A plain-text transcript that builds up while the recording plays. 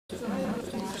Good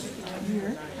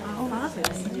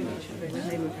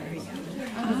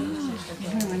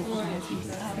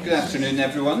afternoon,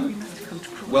 everyone.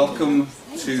 Welcome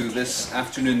to this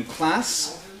afternoon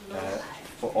class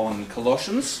on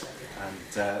Colossians,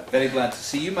 and very glad to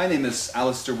see you. My name is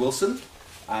Alistair Wilson,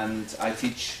 and I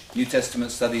teach New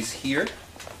Testament studies here,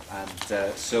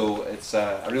 and so it's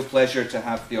a real pleasure to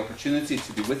have the opportunity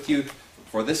to be with you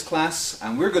for this class,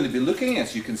 and we're going to be looking,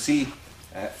 as you can see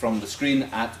from the screen,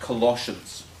 at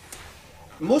Colossians.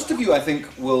 Most of you, I think,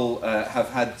 will have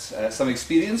had some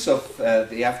experience of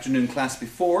the afternoon class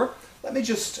before. Let me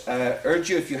just urge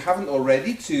you, if you haven't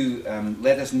already, to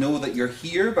let us know that you're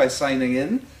here by signing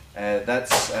in.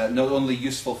 That's not only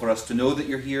useful for us to know that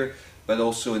you're here, but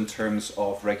also in terms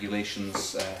of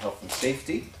regulations, health and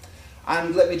safety.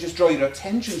 And let me just draw your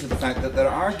attention to the fact that there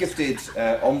are gifted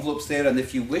envelopes there, and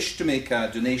if you wish to make a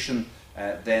donation,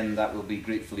 then that will be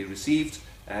gratefully received.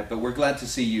 But we're glad to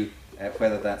see you,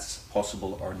 whether that's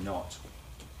possible or not.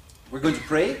 We're going to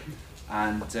pray,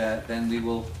 and then we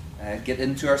will get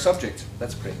into our subject.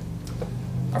 Let's pray.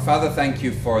 Our Father, thank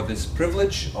you for this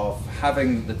privilege of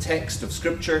having the text of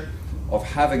Scripture, of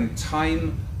having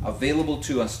time available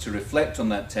to us to reflect on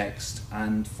that text,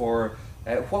 and for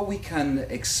what we can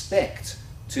expect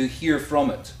to hear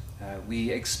from it.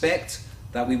 We expect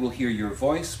that we will hear your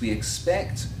voice. We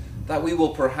expect that we will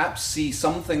perhaps see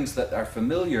some things that are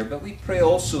familiar, but we pray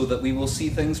also that we will see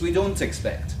things we don't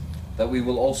expect, that we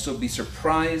will also be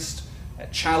surprised,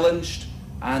 challenged,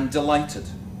 and delighted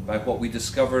by what we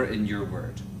discover in your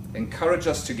word. Encourage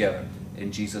us together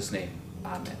in Jesus' name.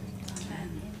 Amen.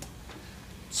 Amen.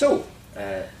 So,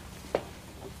 I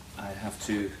have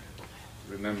to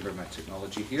remember my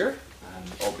technology here, and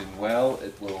all being well,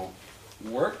 it will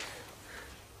work.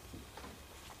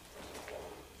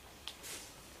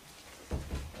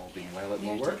 All being well, it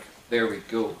will work. There we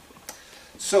go.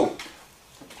 So,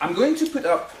 I'm going to put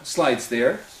up slides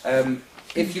there.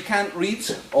 If you can't read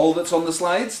all that's on the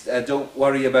slides, don't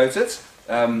worry about it,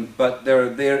 but they're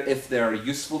there if they're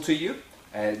useful to you.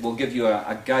 We'll give you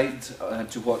a guide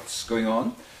to what's going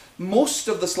on. Most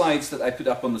of the slides that I put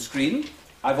up on the screen,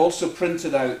 I've also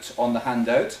printed out on the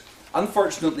handout.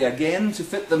 Unfortunately, again, to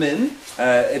fit them in,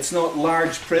 it's not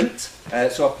large print,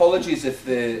 so apologies if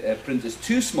the print is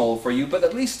too small for you, but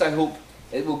at least I hope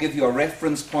it will give you a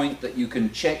reference point that you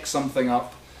can check something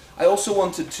up. I also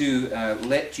wanted to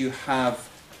let you have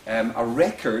a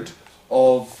record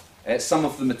of some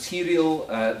of the material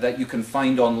that you can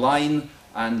find online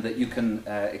and that you can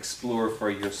explore for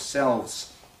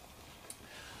yourselves.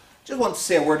 Just want to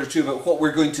say a word or two about what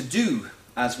we're going to do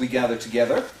as we gather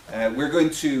together. We're going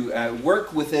to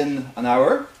work within an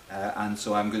hour, and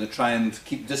so I'm going to try and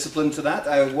keep discipline to that.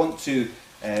 I want to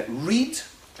read,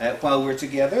 while we're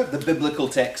together, the biblical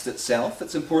text itself.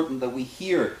 It's important that we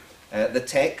hear the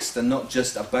text and not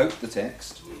just about the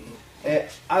text.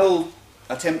 I'll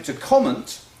attempt to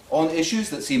comment on issues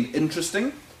that seem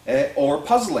interesting or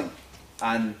puzzling,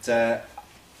 and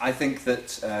I think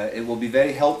that it will be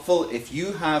very helpful if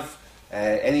you have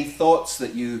any thoughts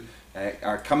that you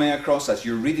are coming across as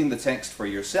you're reading the text for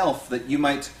yourself, that you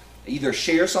might either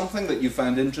share something that you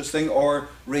found interesting or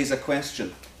raise a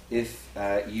question if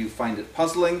you find it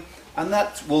puzzling, and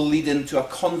that will lead into a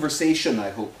conversation, I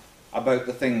hope, about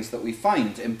the things that we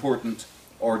find important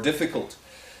or difficult.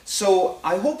 So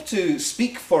I hope to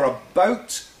speak for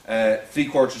about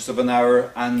 3/4 of an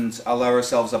hour and allow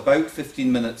ourselves about 15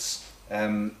 minutes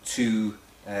to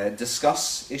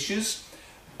discuss issues.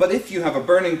 But if you have a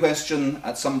burning question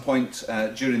at some point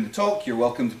during the talk, you're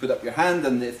welcome to put up your hand,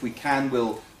 and if we can,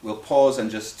 we'll pause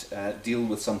and just deal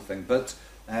with something. But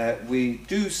we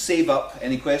do save up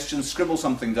any questions, scribble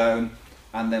something down,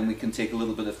 and then we can take a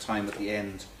little bit of time at the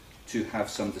end to have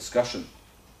some discussion.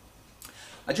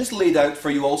 I just laid out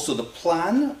for you also the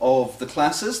plan of the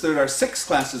classes. There are 6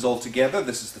 classes altogether.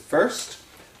 This is the first,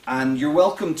 and you're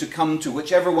welcome to come to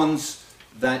whichever ones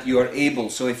that you are able.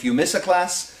 So if you miss a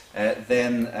class,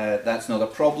 then that's not a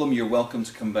problem. You're welcome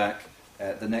to come back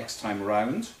the next time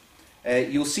round.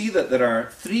 You'll see that there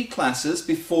are 3 classes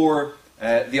before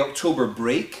the October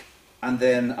break, and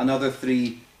then another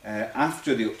 3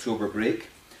 after the October break.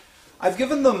 I've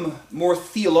given them more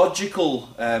theological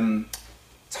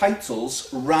titles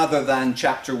rather than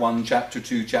Chapter 1, Chapter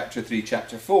 2, Chapter 3,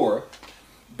 Chapter 4,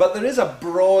 but there is a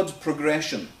broad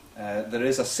progression. There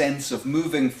is a sense of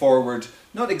moving forward,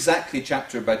 not exactly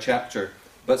chapter by chapter,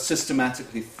 but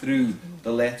systematically through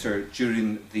the letter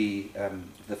during the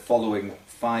following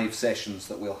 5 sessions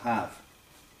that we'll have.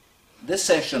 This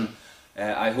session,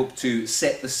 I hope to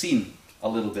set the scene a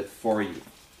little bit for you.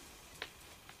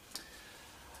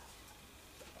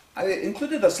 I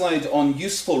included a slide on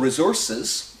useful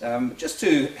resources, just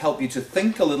to help you to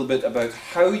think a little bit about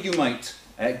how you might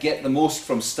get the most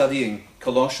from studying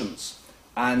Colossians.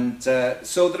 And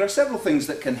so there are several things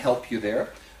that can help you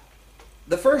there.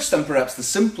 The first, and perhaps the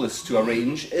simplest to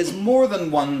arrange, is more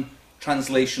than one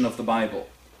translation of the Bible.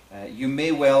 You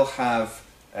may well have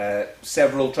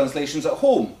several translations at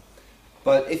home,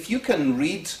 but if you can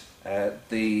read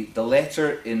the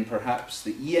letter in perhaps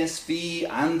the ESV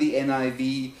and the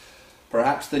NIV,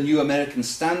 perhaps the New American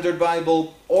Standard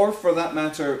Bible, or for that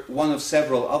matter, one of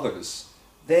several others,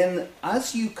 then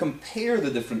as you compare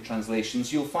the different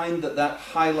translations, you'll find that that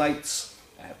highlights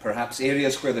perhaps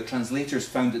areas where the translators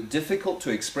found it difficult to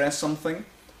express something,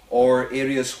 or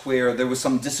areas where there was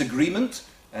some disagreement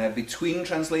between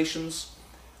translations.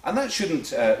 And that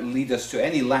shouldn't lead us to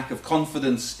any lack of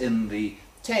confidence in the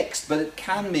text, but it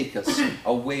can make us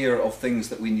aware of things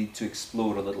that we need to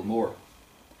explore a little more.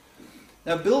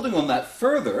 Now, building on that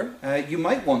further, you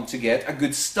might want to get a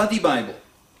good study Bible.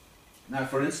 Now,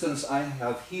 for instance, I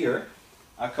have here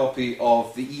a copy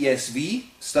of the ESV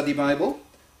Study Bible.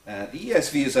 The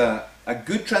ESV is a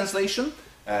good translation,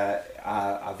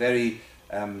 a very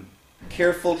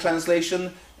careful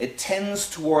translation. It tends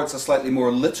towards a slightly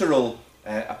more literal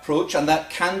approach, and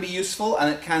that can be useful and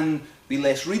it can be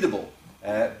less readable.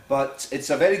 But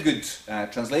it's a very good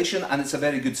translation, and it's a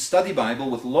very good study Bible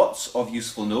with lots of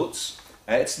useful notes.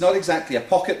 It's not exactly a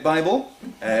pocket Bible,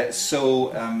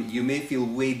 so you may feel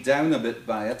weighed down a bit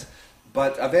by it,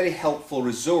 but a very helpful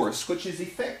resource, which is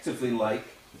effectively like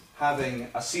having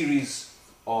a series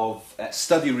of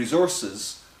study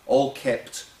resources all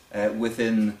kept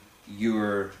within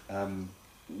your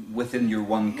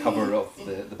one cover of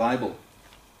the Bible.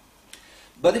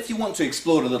 But if you want to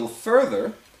explore a little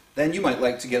further, then you might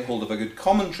like to get hold of a good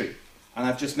commentary. And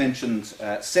I've just mentioned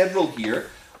several here,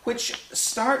 which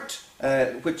some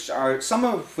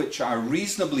of which are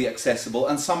reasonably accessible,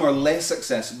 and some are less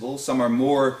accessible. Some are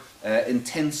more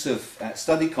intensive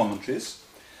study commentaries.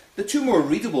 The two more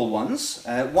readable ones,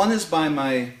 one is by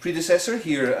my predecessor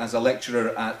here as a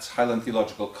lecturer at Highland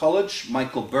Theological College,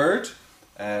 Michael Bird.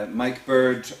 Mike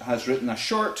Bird has written a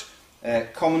short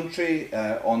commentary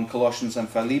on Colossians and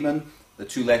Philemon. The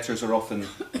two letters are often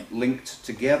linked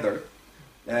together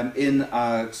in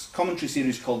a commentary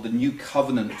series called the New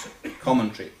Covenant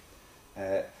Commentary.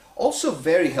 Also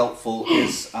very helpful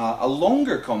is a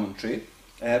longer commentary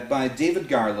by David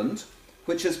Garland,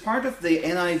 which is part of the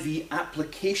NIV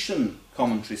Application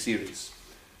Commentary series.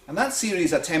 And that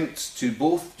series attempts to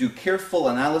both do careful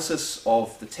analysis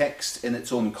of the text in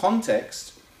its own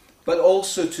context, but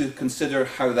also to consider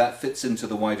how that fits into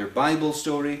the wider Bible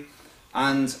story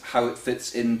and how it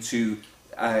fits into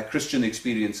Christian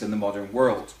experience in the modern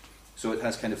world. So it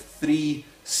has kind of three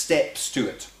steps to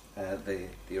it.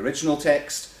 The original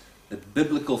text, the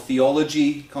biblical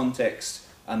theology context,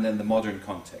 and then the modern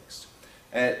context.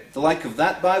 The like of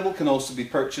that Bible can also be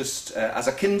purchased as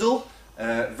a Kindle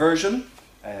version,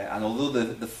 and although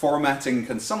the formatting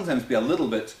can sometimes be a little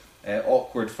bit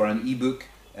awkward for an ebook,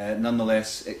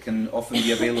 nonetheless it can often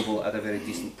be available at a very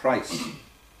decent price.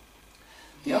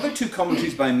 The other two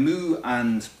commentaries by Moo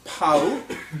and Powell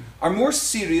are more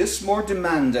serious, more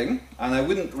demanding, and I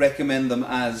wouldn't recommend them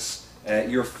as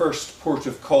your first port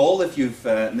of call if you've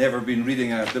never been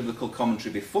reading a biblical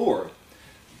commentary before.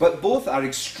 But both are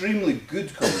extremely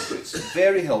good commentaries,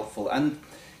 very helpful, and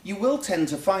you will tend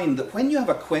to find that when you have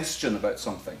a question about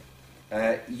something,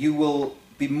 you will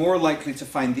be more likely to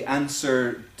find the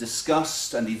answer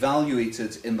discussed and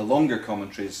evaluated in the longer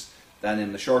commentaries than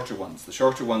in the shorter ones. The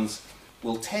shorter ones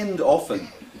will tend often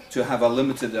to have a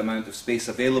limited amount of space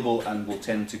available and will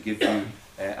tend to give you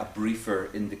a briefer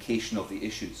indication of the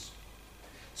issues.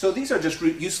 So these are just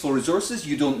useful resources.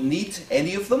 You don't need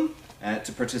any of them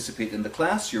to participate in the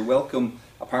class. You're welcome,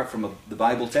 apart from the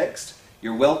Bible text,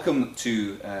 you're welcome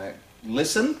to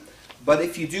listen, but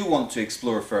if you do want to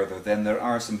explore further, then there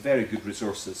are some very good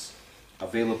resources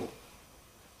available.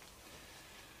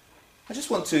 I just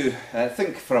want to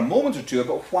think for a moment or two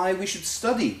about why we should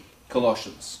study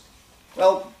Colossians.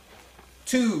 Well,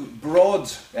 two broad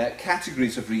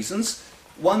categories of reasons.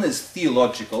 One is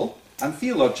theological, and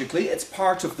theologically it's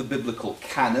part of the biblical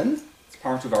canon, it's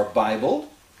part of our Bible,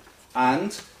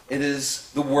 and it is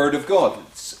the Word of God.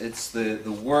 It's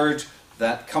the Word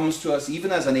that comes to us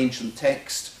even as an ancient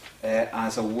text,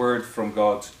 as a word from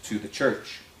God to the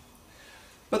church.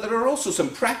 But there are also some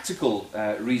practical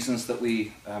reasons that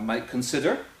we might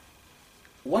consider.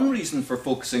 One reason for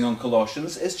focusing on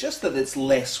Colossians is just that it's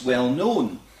less well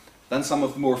known than some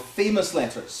of the more famous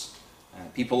letters.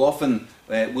 People often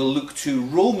will look to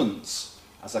Romans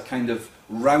as a kind of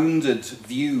rounded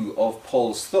view of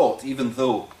Paul's thought, even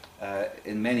though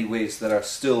in many ways there are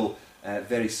still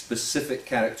very specific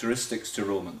characteristics to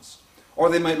Romans. Or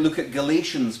they might look at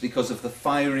Galatians because of the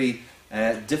fiery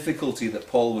difficulty that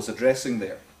Paul was addressing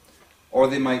there. Or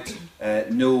they might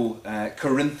know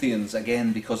Corinthians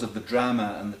again because of the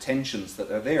drama and the tensions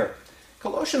that are there.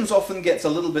 Colossians often gets a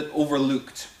little bit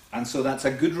overlooked, and so that's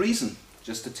a good reason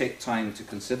just to take time to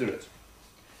consider it.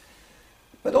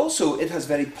 But also it has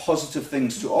very positive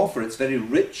things to offer. It's very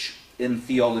rich in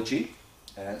theology.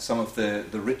 Some of the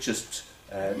richest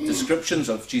descriptions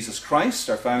of Jesus Christ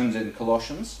are found in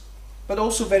Colossians, but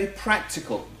also very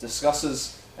practical. It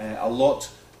discusses a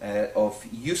lot of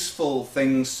useful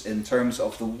things in terms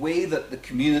of the way that the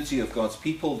community of God's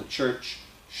people, the church,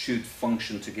 should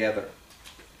function together.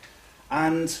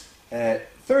 And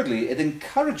thirdly, it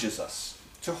encourages us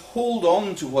to hold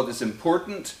on to what is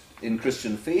important in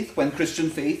Christian faith when Christian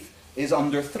faith is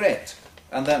under threat.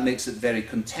 And that makes it very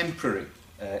contemporary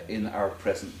in our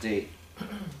present day.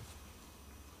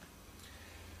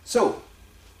 So,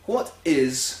 what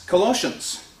is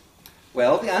Colossians?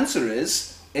 Well, the answer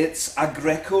is it's a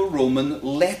Greco-Roman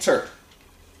letter.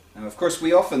 Now, of course,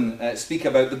 we often speak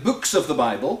about the books of the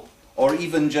Bible, or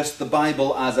even just the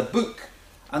Bible as a book.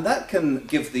 And that can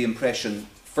give the impression,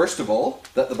 first of all,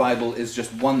 that the Bible is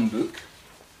just one book,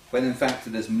 when in fact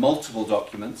it is multiple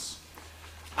documents.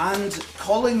 And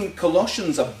calling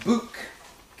Colossians a book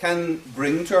can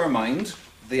bring to our mind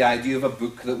the idea of a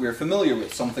book that we're familiar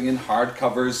with, something in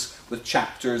hardcovers with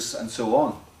chapters and so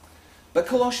on. But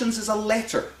Colossians is a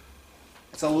letter.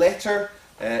 It's a letter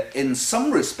in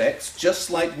some respects, just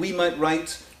like we might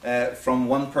write from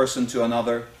one person to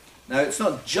another. Now, it's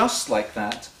not just like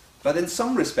that, but in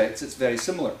some respects it's very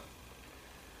similar.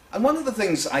 And one of the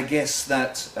things, I guess,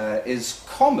 that is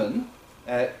common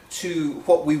to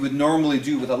what we would normally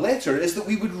do with a letter is that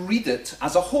we would read it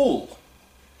as a whole.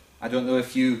 I don't know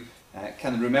if you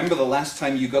can remember the last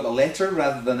time you got a letter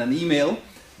rather than an email,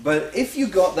 but if you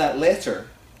got that letter,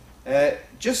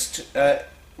 just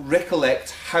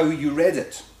recollect how you read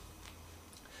it.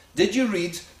 Did you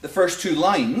read the first 2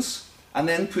 lines and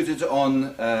then put it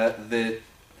on the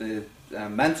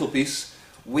mantelpiece,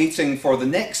 waiting for the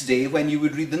next day when you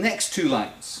would read the next 2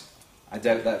 lines? I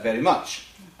doubt that very much.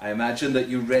 I imagine that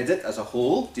you read it as a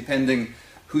whole. Depending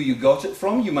who you got it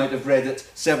from, you might have read it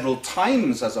several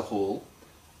times as a whole,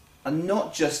 and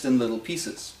not just in little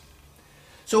pieces.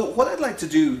 So what I'd like to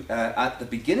do at the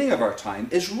beginning of our time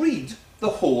is read the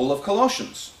whole of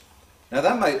Colossians. Now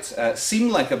that might seem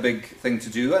like a big thing to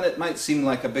do, and it might seem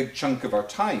like a big chunk of our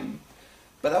time,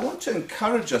 but I want to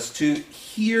encourage us to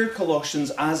hear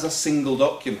Colossians as a single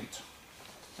document.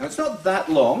 Now it's not that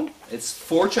long, it's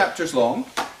 4 chapters long,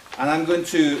 and I'm going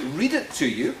to read it to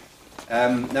you.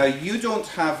 Now you don't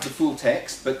have the full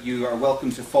text, but you are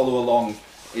welcome to follow along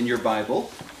in your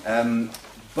Bible.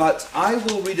 But I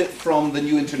will read it from the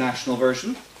New International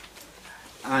Version,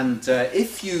 and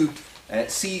if you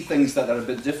see things that are a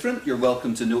bit different, you're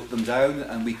welcome to note them down,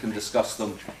 and we can discuss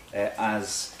them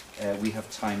as we have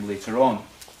time later on.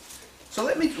 So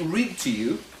let me read to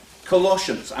you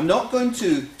Colossians. I'm not going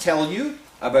to tell you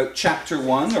about chapter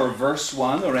 1 or verse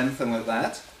 1 or anything like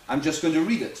that. I'm just going to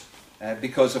read it,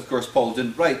 because of course Paul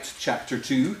didn't write chapter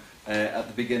 2 at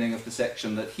the beginning of the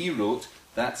section that he wrote.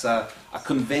 That's a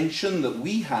convention that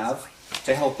we have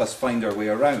to help us find our way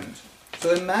around.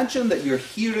 So imagine that you're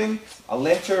hearing a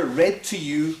letter read to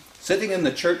you, sitting in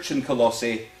the church in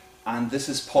Colossae, and this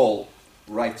is Paul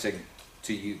writing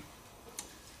to you.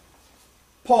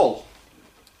 Paul,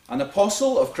 an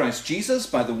apostle of Christ Jesus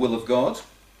by the will of God,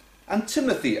 and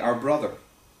Timothy, our brother,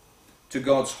 to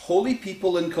God's holy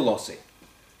people in Colossae,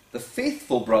 the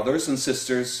faithful brothers and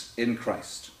sisters in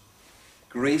Christ.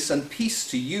 Grace and peace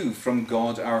to you from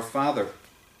God our Father.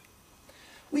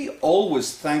 We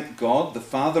always thank God, the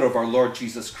Father of our Lord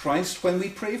Jesus Christ, when we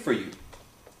pray for you,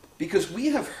 because we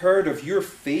have heard of your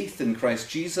faith in Christ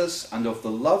Jesus and of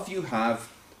the love you have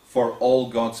for all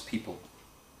God's people,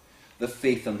 the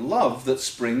faith and love that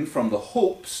spring from the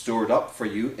hope stored up for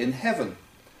you in heaven,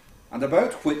 and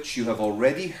about which you have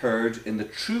already heard in the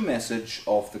true message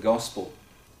of the gospel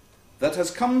that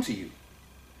has come to you.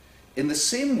 In the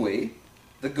same way,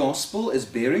 the gospel is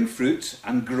bearing fruit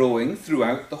and growing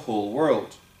throughout the whole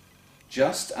world,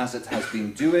 just as it has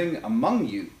been doing among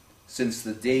you since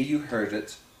the day you heard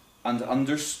it and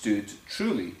understood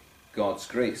truly God's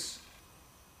grace.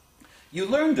 You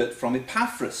learned it from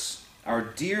Epaphras, our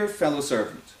dear fellow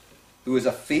servant, who is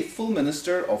a faithful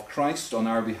minister of Christ on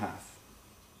our behalf,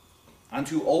 and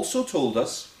who also told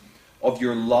us of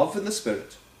your love in the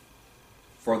Spirit.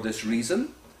 For this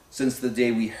reason, Since the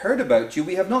day we heard about you,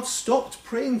 we have not stopped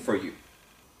praying for you.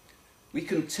 We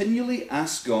continually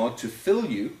ask God to fill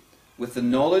you with the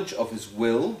knowledge of his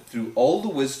will through all the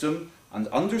wisdom and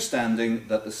understanding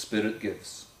that the Spirit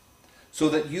gives, so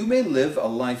that you may live a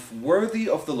life worthy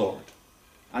of the Lord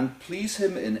and please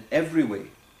him in every way,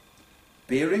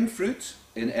 bearing fruit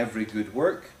in every good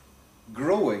work,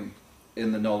 growing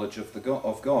in the knowledge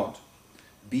of God,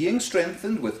 being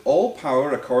strengthened with all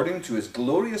power according to his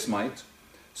glorious might,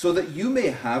 so that you may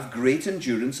have great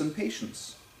endurance and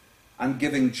patience, and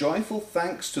giving joyful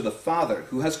thanks to the Father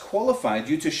who has qualified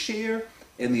you to share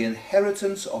in the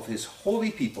inheritance of his holy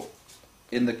people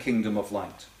in the kingdom of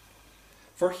light.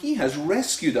 For he has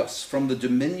rescued us from the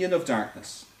dominion of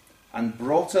darkness and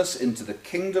brought us into the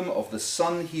kingdom of the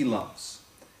Son he loves,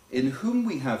 in whom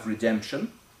we have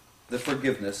redemption, the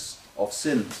forgiveness of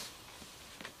sins.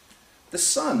 The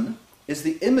Son is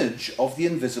the image of the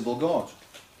invisible God,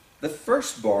 the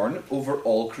firstborn over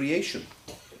all creation.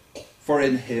 For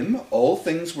in him all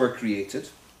things were created,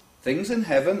 things in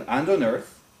heaven and on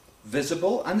earth,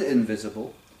 visible and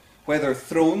invisible, whether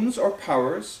thrones or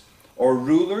powers, or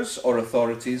rulers or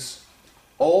authorities,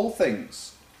 all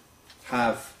things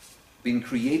have been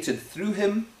created through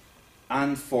him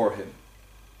and for him.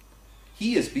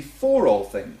 He is before all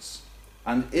things,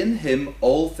 and in him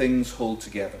all things hold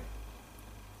together.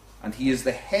 And he is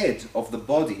the head of the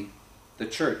body, the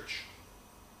church.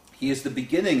 He is the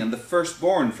beginning and the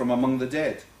firstborn from among the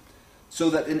dead,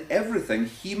 so that in everything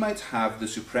he might have the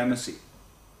supremacy.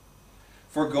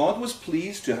 For God was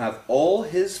pleased to have all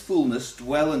his fullness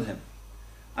dwell in him,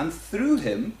 and through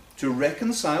him to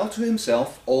reconcile to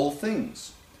himself all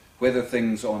things, whether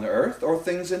things on earth or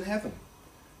things in heaven,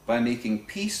 by making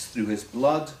peace through his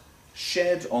blood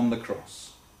shed on the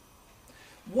cross.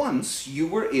 Once you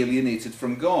were alienated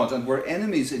from God and were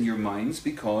enemies in your minds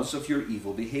because of your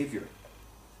evil behavior.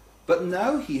 But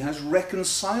now he has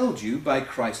reconciled you by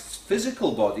Christ's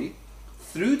physical body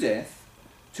through death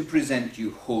to present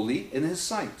you holy in his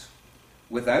sight,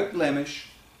 without blemish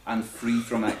and free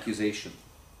from accusation,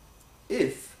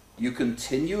 if you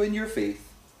continue in your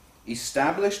faith,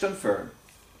 established and firm,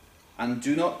 and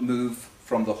do not move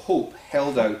from the hope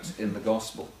held out in the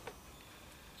gospel.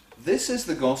 This is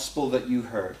the gospel that you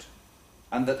heard,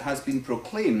 and that has been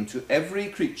proclaimed to every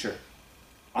creature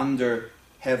under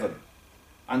heaven,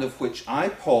 and of which I,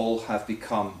 Paul, have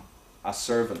become a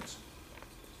servant.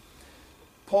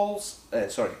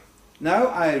 Now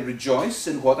I rejoice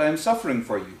in what I am suffering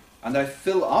for you, and I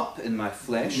fill up in my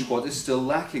flesh what is still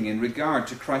lacking in regard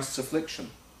to Christ's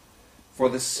affliction, for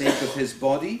the sake of his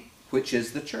body, which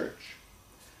is the church.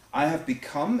 I have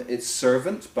become its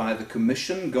servant by the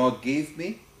commission God gave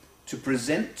me to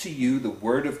present to you the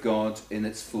word of God in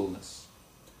its fullness,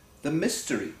 the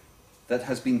mystery that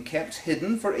has been kept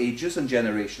hidden for ages and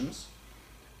generations,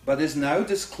 but is now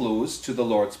disclosed to the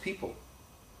Lord's people.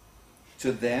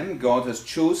 To them God has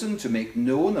chosen to make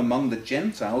known among the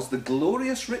Gentiles the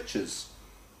glorious riches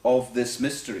of this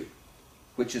mystery,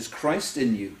 which is Christ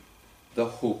in you, the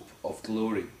hope of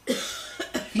glory.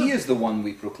 He is the one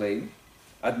we proclaim,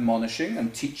 admonishing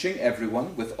and teaching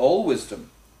everyone with all wisdom,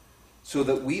 so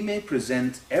that we may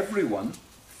present everyone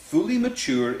fully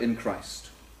mature in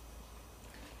Christ.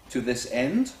 To this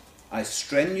end, I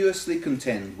strenuously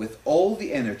contend with all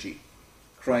the energy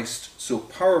Christ so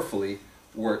powerfully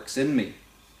works in me.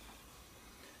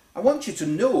 I want you to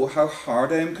know how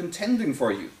hard I am contending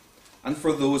for you, and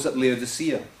for those at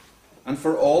Laodicea, and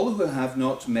for all who have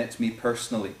not met me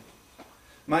personally.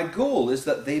 My goal is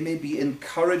that they may be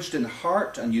encouraged in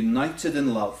heart and united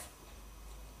in love,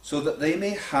 so that they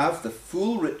may have the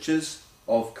full riches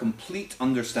of complete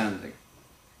understanding,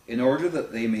 in order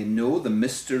that they may know the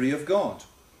mystery of God,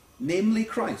 namely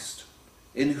Christ,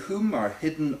 in whom are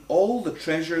hidden all the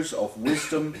treasures of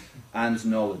wisdom and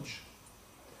knowledge.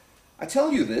 I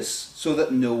tell you this so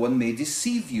that no one may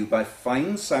deceive you by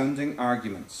fine-sounding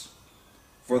arguments.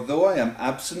 For though I am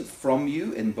absent from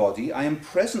you in body, I am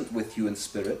present with you in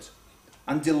spirit,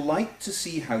 and delight to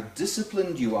see how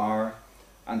disciplined you are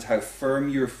and how firm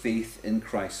your faith in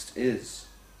Christ is.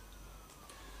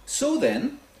 So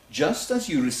then, just as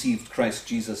you received Christ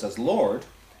Jesus as Lord,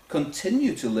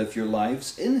 continue to live your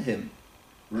lives in him,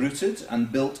 rooted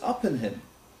and built up in him,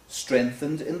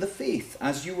 strengthened in the faith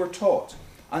as you were taught,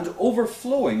 and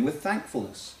overflowing with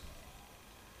thankfulness.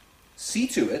 See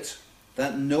to it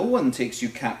that no one takes you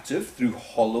captive through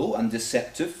hollow and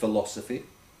deceptive philosophy,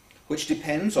 which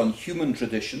depends on human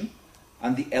tradition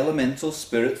and the elemental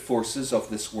spirit forces of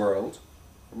this world,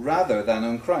 rather than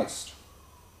on Christ.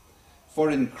 For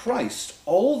in Christ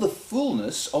all the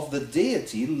fullness of the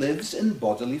deity lives in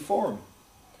bodily form,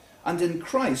 and in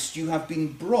Christ you have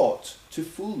been brought to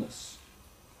fullness.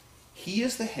 He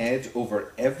is the head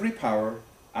over every power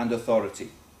and authority.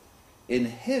 In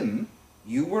him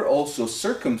you were also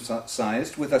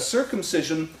circumcised with a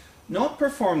circumcision not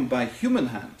performed by human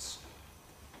hands.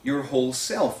 Your whole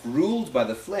self, ruled by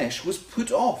the flesh, was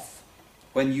put off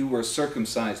when you were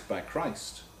circumcised by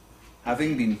Christ,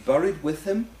 having been buried with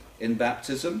him in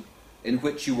baptism, in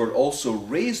which you were also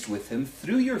raised with him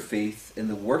through your faith in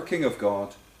the working of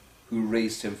God, who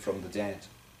raised him from the dead.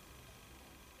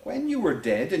 When you were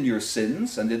dead in your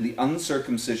sins and in the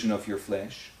uncircumcision of your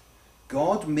flesh,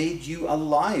 God made you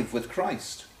alive with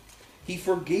Christ. He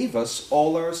forgave us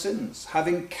all our sins,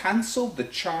 having cancelled the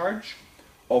charge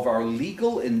of our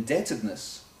legal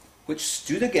indebtedness, which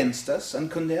stood against us and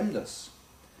condemned us.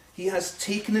 He has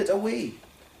taken it away,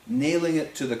 nailing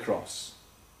it to the cross.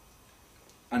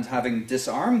 And having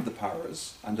disarmed the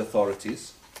powers and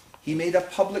authorities, he made a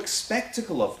public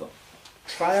spectacle of them,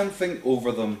 triumphing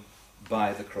over them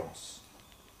by the cross.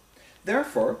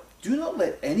 Therefore, do not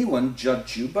let anyone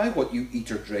judge you by what you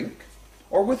eat or drink,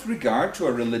 or with regard to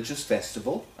a religious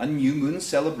festival, a new moon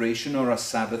celebration, or a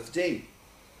Sabbath day.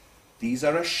 These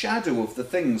are a shadow of the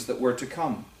things that were to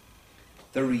come.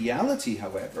 The reality,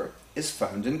 however, is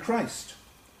found in Christ.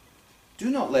 Do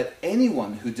not let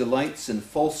anyone who delights in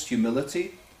false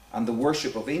humility and the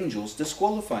worship of angels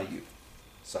disqualify you.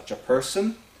 Such a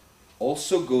person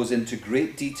also goes into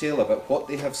great detail about what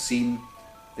they have seen.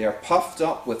 They are puffed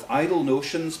up with idle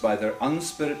notions by their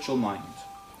unspiritual mind.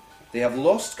 They have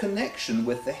lost connection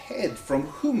with the head, from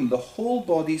whom the whole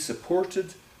body,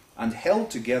 supported and held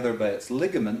together by its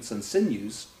ligaments and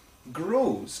sinews,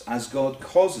 grows as God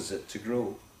causes it to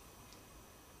grow.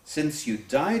 Since you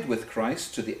died with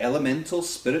Christ to the elemental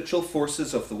spiritual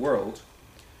forces of the world,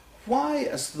 why,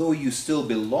 as though you still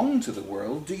belong to the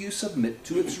world, do you submit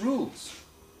to its rules?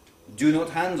 Do not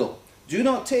handle, do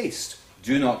not taste,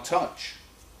 do not touch.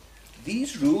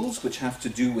 These rules, which have to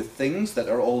do with things that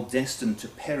are all destined to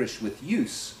perish with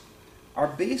use, are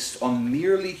based on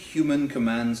merely human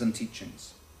commands and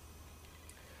teachings.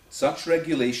 Such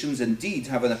regulations indeed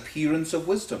have an appearance of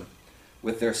wisdom,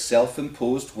 with their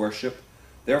self-imposed worship,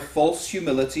 their false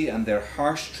humility, and their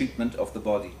harsh treatment of the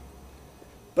body.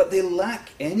 But they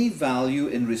lack any value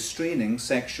in restraining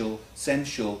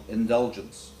sensual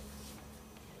indulgence.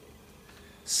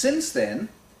 Since then,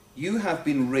 you have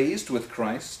been raised with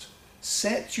Christ.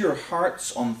 Set your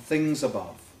hearts on things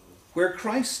above, where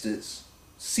Christ is,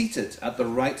 seated at the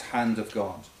right hand of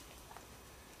God.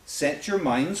 Set your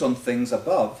minds on things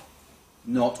above,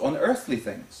 not on earthly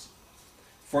things.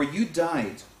 For you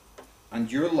died,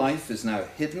 and your life is now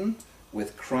hidden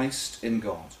with Christ in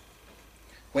God.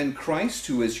 When Christ,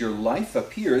 who is your life,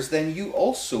 appears, then you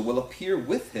also will appear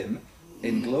with him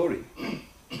in glory.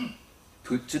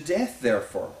 Put to death,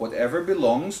 therefore, whatever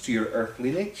belongs to your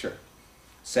earthly nature: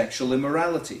 sexual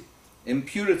immorality,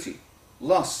 impurity,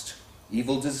 lust,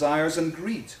 evil desires, and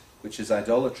greed, which is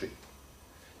idolatry.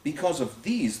 Because of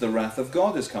these, the wrath of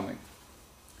God is coming.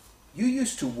 You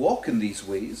used to walk in these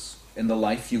ways in the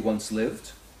life you once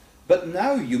lived, but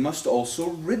now you must also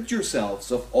rid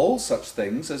yourselves of all such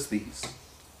things as these: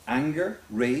 anger,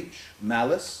 rage,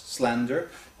 malice, slander,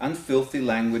 and filthy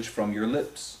language from your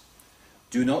lips.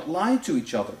 Do not lie to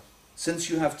each other, since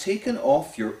you have taken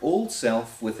off your old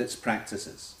self with its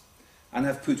practices, and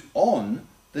have put on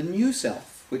the new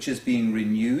self, which is being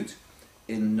renewed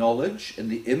in knowledge in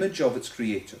the image of its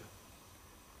Creator.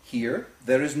 Here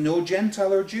there is no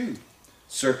Gentile or Jew,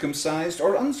 circumcised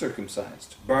or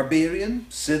uncircumcised, barbarian,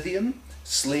 Scythian,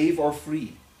 slave or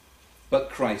free, but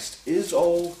Christ is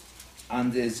all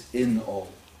and is in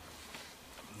all.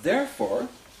 Therefore,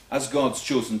 as God's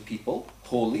chosen people,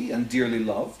 holy and dearly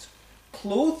loved,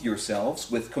 clothe yourselves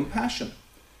with compassion,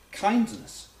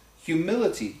 kindness,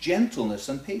 humility, gentleness,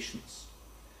 and patience.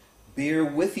 Bear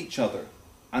with each other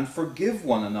and forgive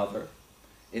one another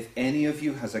if any of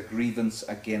you has a grievance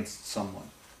against someone.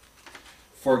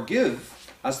 Forgive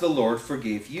as the Lord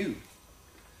forgave you.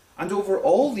 And over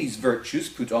all these virtues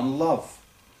put on love,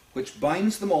 which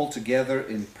binds them all together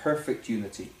in perfect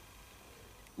unity.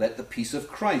 Let the peace of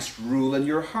Christ rule in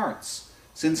your hearts,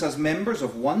 since as members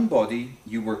of one body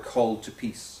you were called to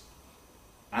peace.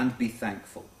 And be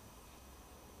thankful.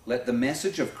 Let the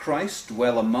message of Christ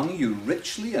dwell among you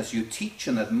richly as you teach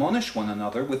and admonish one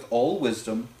another with all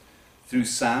wisdom, through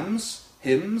psalms,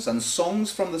 hymns, and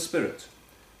songs from the Spirit,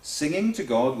 singing to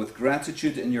God with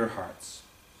gratitude in your hearts.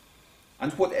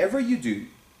 And whatever you do,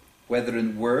 whether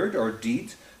in word or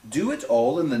deed, do it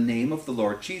all in the name of the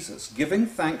Lord Jesus, giving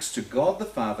thanks to God the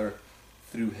Father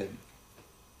through him.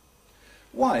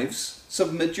 Wives,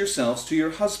 submit yourselves to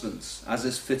your husbands, as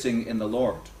is fitting in the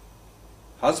Lord.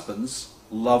 Husbands,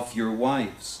 love your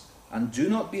wives, and do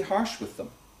not be harsh with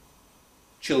them.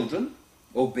 Children,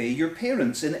 obey your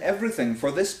parents in everything,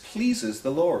 for this pleases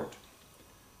the Lord.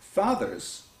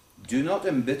 Fathers, do not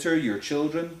embitter your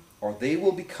children, or they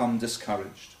will become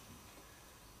discouraged.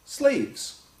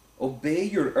 Slaves, obey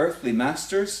your earthly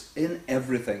masters in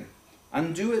everything,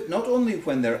 and do it not only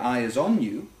when their eye is on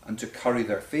you and to curry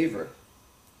their favour,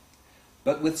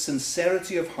 but with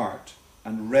sincerity of heart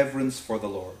and reverence for the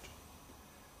Lord.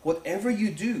 Whatever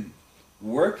you do,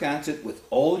 work at it with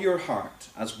all your heart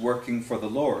as working for the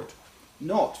Lord,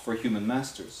 not for human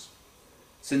masters,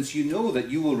 since you know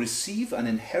that you will receive an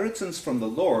inheritance from the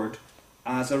Lord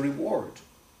as a reward.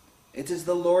 It is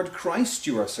the Lord Christ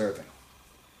you are serving.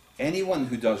 Anyone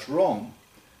who does wrong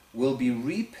will be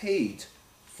repaid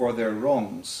for their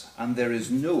wrongs, and there is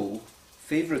no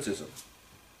favoritism.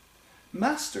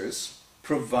 Masters,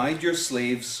 provide your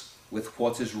slaves with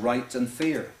what is right and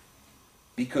fair,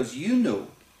 because you know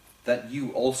that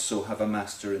you also have a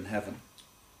master in heaven.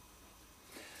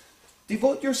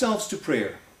 Devote yourselves to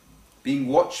prayer, being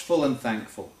watchful and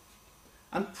thankful.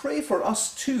 And pray for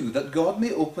us too, that God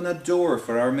may open a door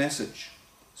for our message,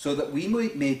 so that we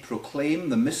may proclaim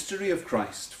the mystery of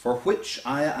Christ, for which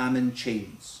I am in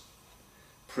chains.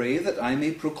 Pray that I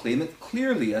may proclaim it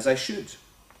clearly as I should.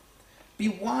 Be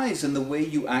wise in the way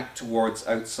you act towards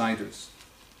outsiders.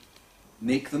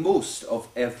 Make the most of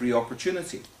every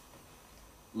opportunity.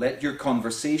 Let your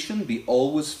conversation be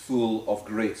always full of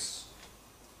grace,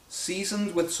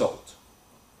 seasoned with salt,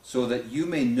 so that you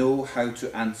may know how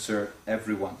to answer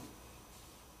everyone.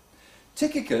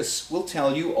 Tychicus will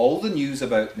tell you all the news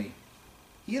about me.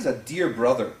 He is a dear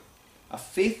brother, a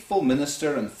faithful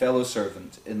minister and fellow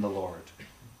servant in the Lord.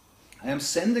 I am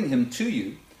sending him to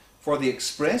you for the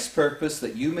express purpose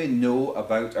that you may know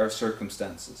about our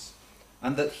circumstances,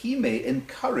 and that he may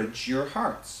encourage your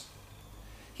hearts.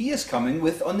 He is coming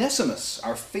with Onesimus,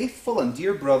 our faithful and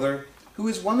dear brother, who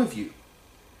is one of you.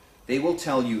 They will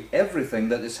tell you everything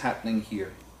that is happening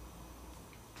here.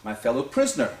 My fellow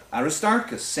prisoner,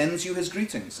 Aristarchus, sends you his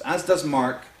greetings, as does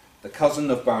Mark, the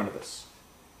cousin of Barnabas.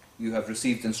 You have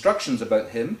received instructions about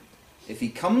him. If he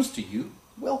comes to you,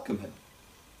 welcome him.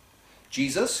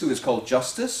 Jesus, who is called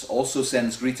Justus, also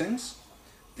sends greetings.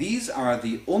 These are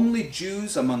the only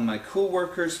Jews among my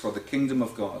co-workers for the kingdom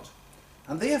of God,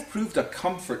 and they have proved a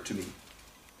comfort to me.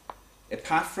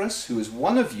 Epaphras, who is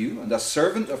one of you and a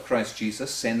servant of Christ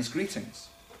Jesus, sends greetings.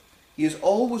 He is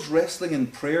always wrestling in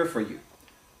prayer for you,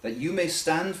 that you may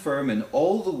stand firm in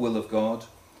all the will of God,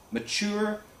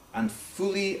 mature and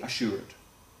fully assured.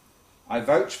 I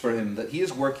vouch for him that he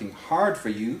is working hard for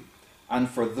you and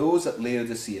for those at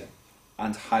Laodicea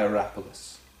and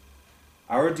Hierapolis.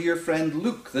 Our dear friend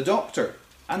Luke, the doctor,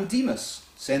 and Demas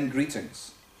send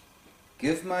greetings.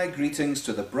 Give my greetings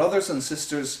to the brothers and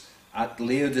sisters at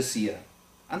Laodicea,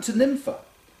 and to Nympha,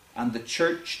 and the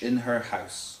church in her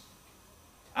house.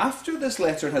 After this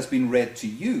letter has been read to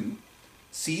you,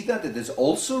 see that it is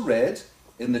also read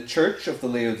in the church of the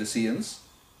Laodiceans,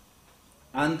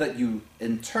 and that you,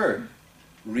 in turn,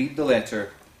 read the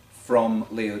letter from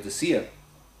Laodicea.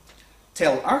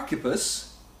 Tell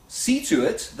Archippus, see to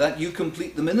it that you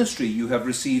complete the ministry you have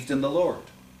received in the Lord.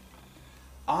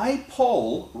 I,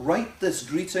 Paul, write this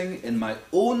greeting in my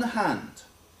own hand.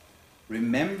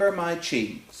 Remember my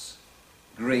chains.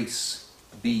 Grace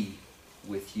be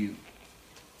with you.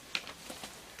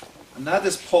 And that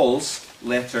is Paul's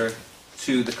letter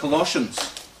to the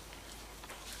Colossians.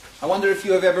 I wonder if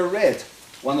you have ever read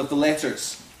one of the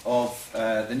letters of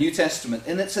the New Testament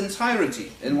in its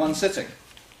entirety, in one sitting.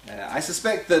 I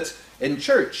suspect that in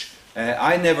church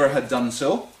I never had done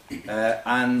so,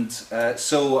 and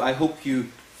so I hope you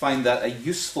find that a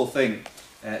useful thing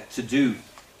to do.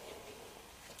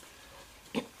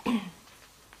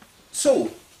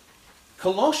 So,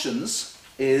 Colossians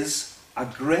is a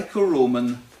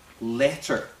Greco-Roman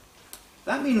letter.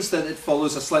 That means that it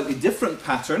follows a slightly different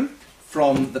pattern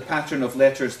from the pattern of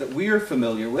letters that we're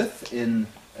familiar with in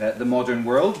the modern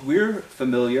world. We're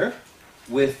familiar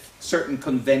with certain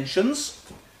conventions.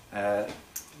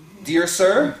 Dear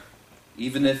sir,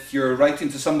 even if you're writing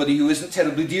to somebody who isn't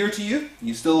terribly dear to you,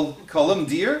 you still call them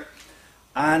dear.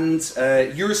 And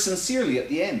yours sincerely at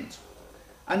the end.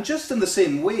 And just in the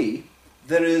same way,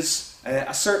 there is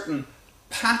a certain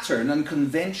pattern and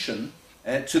convention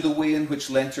to the way in which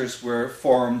letters were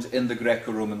formed in the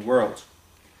Greco-Roman world.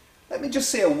 Let me just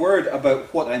say a word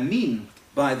about what I mean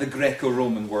by the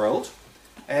Greco-Roman world.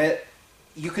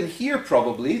 You can hear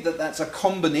probably that that's a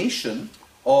combination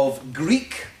of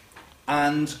Greek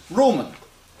and Roman.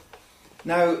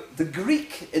 Now, the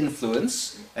Greek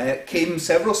influence came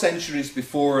several centuries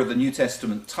before the New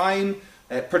Testament time,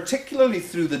 particularly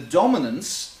through the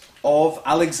dominance of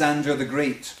Alexander the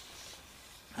Great.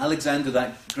 Alexander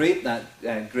that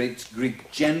great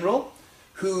Greek general,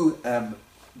 who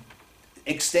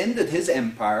extended his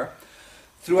empire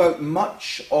throughout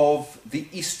much of the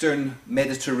eastern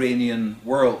Mediterranean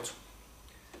world.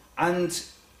 And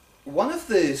one of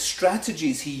the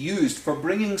strategies he used for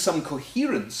bringing some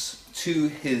coherence to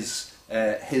his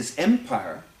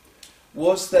empire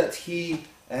was that he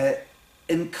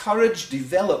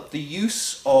developed the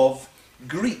use of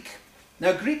Greek.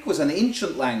 Now, Greek was an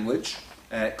ancient language.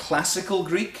 Classical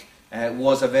Greek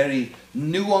was a very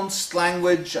nuanced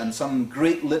language, and some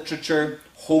great literature,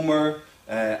 Homer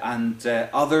and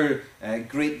other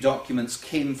great documents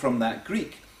came from that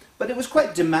Greek. But it was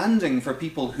quite demanding for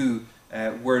people who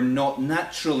were not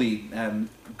naturally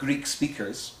Greek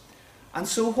speakers. And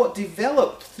so what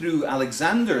developed through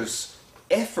Alexander's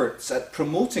efforts at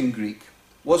promoting Greek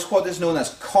was what is known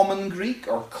as Common Greek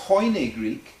or Koine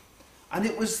Greek, and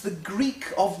it was the Greek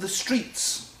of the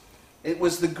streets. It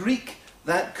was the Greek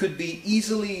that could be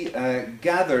easily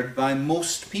gathered by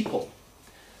most people.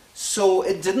 So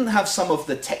it didn't have some of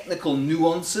the technical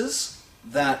nuances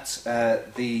that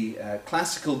the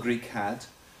classical Greek had,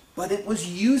 but it was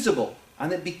usable,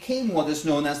 and it became what is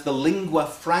known as the lingua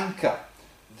franca,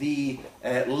 the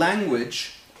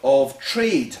language of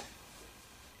trade.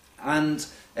 And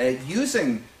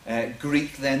using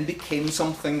Greek then became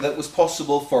something that was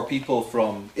possible for people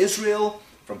from Israel,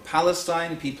 from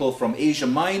Palestine, people from Asia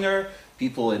Minor,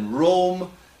 people in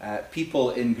Rome, people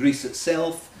in Greece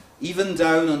itself, even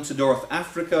down onto North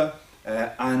Africa.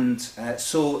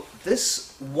 So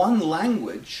this one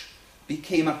language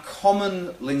became a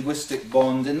common linguistic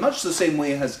bond in much the same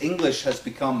way as English has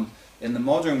become in the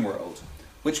modern world,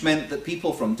 which meant that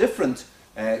people from different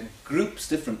groups,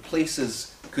 different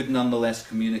places, could nonetheless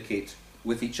communicate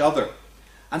with each other.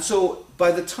 And so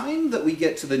by the time that we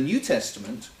get to the New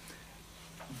Testament,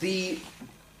 the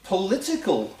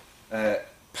political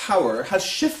power has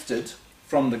shifted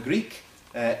from the Greek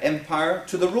Empire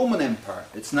to the Roman Empire.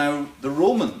 It's now the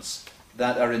Romans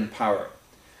that are in power.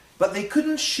 But they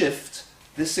couldn't shift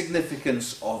the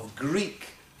significance of Greek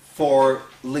for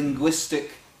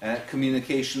linguistic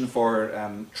communication, for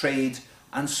trade,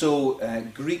 and so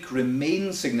Greek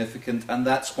remains significant, and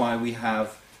that's why we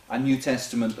have a New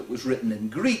Testament that was written in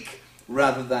Greek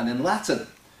rather than in Latin,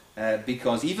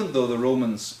 because even though the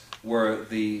Romans were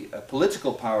the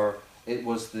political power, it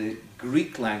was the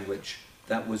Greek language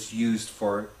that was used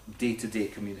for day-to-day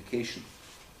communication.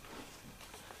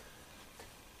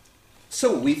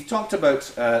 So we've talked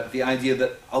about the idea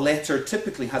that a letter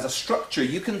typically has a structure.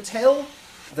 You can tell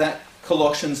that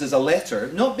Colossians is a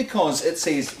letter, not because it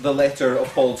says the letter of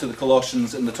Paul to the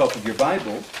Colossians in the top of your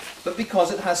Bible, but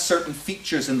because it has certain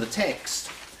features in the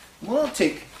text. We'll not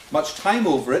take much time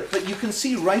over it, but you can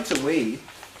see right away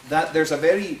that there's a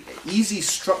very easy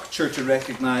structure to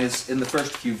recognize in the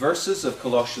first few verses of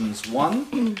Colossians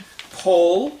 1.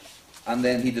 Paul, and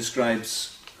then he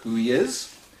describes who he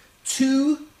is,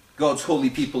 to God's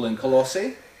holy people in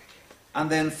Colossae, and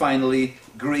then finally,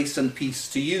 grace and peace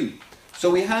to you. So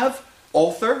we have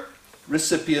author,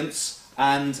 recipients,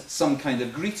 and some kind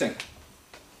of greeting.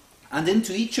 And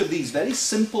into each of these very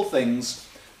simple things,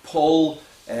 Paul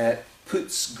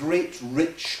puts great,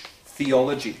 rich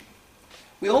theology.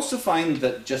 We also find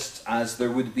that just as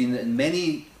there would have been in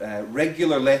many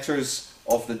regular letters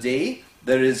of the day,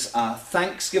 there is a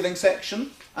thanksgiving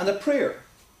section and a prayer.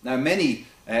 Now, many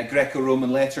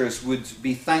Greco-Roman letters would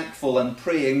be thankful and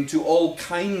praying to all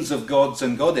kinds of gods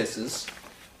and goddesses,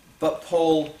 but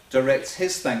Paul directs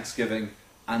his thanksgiving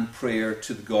and prayer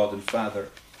to the God and Father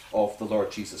of the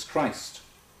Lord Jesus Christ.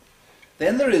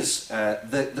 Then there is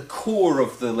the core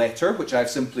of the letter, which I've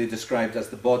simply described as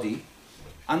the body.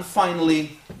 And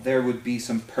finally, there would be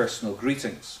some personal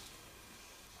greetings.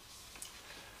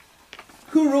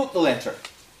 Who wrote the letter?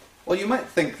 Well, you might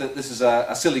think that this is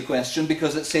a silly question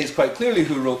because it says quite clearly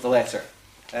who wrote the letter.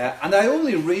 And I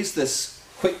only raise this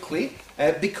quickly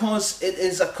because it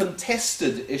is a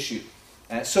contested issue.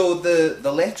 So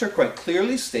the letter quite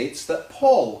clearly states that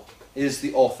Paul is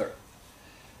the author.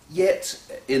 Yet,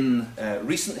 in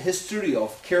recent history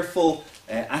of careful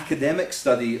academic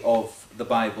study of the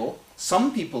Bible,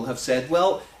 some people have said,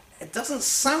 well, it doesn't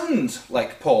sound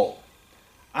like Paul.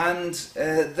 And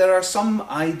there are some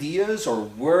ideas or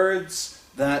words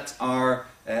that are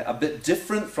a bit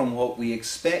different from what we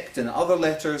expect in other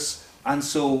letters, and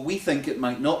so we think it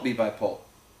might not be by Paul.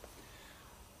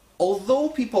 Although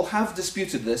people have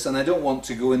disputed this, and I don't want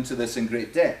to go into this in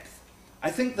great depth, I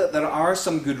think that there are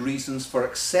some good reasons for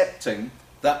accepting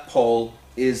that Paul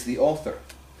is the author.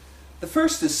 The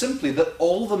first is simply that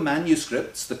all the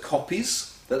manuscripts, the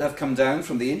copies that have come down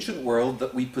from the ancient world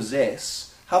that we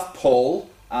possess, have Paul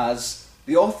as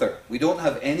the author. We don't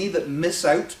have any that miss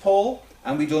out Paul,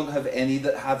 and we don't have any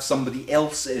that have somebody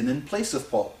else in place of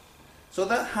Paul. So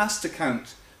that has to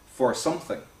count for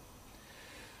something.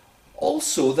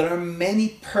 Also, there are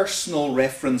many personal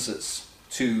references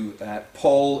to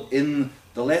Paul in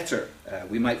the letter.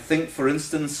 We might think, for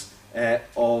instance,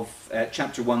 of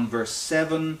chapter 1, verse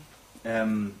 7.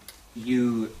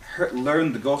 You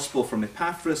learned the gospel from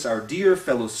Epaphras, our dear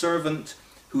fellow servant,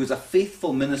 who is a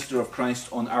faithful minister of Christ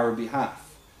on our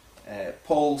behalf.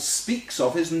 Paul speaks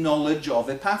of his knowledge of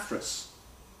Epaphras.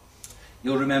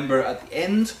 You'll remember at the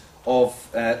end of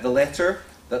the letter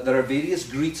that there are various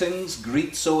greetings,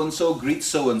 greet so-and-so, greet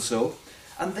so-and-so.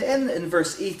 And then in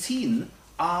verse 18,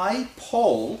 I,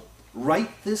 Paul,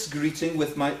 write this greeting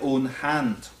with my own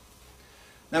hand.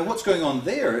 Now what's going on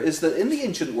there is that in the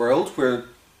ancient world, where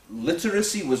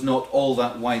literacy was not all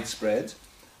that widespread,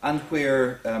 and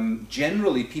where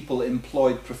generally people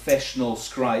employed professional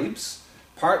scribes,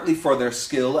 partly for their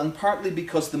skill and partly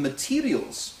because the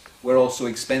materials were also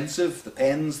expensive, the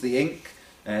pens, the ink,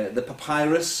 the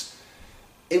papyrus,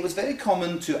 it was very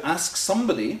common to ask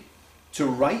somebody to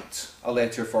write a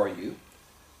letter for you,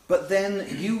 but then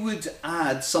you would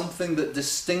add something that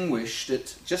distinguished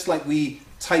it, just like we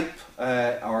type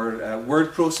our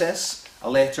word process, a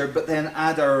letter, but then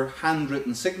add our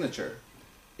handwritten signature.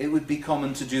 It would be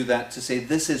common to do that, to say,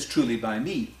 this is truly by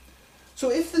me. So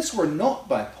if this were not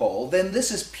by Paul, then this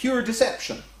is pure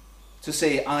deception, to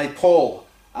say, I, Paul,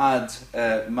 add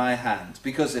my hand.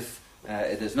 Because if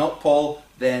it is not Paul,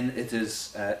 then it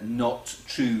is not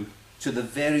true to the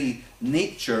very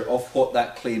nature of what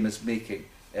that claim is making.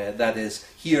 That is,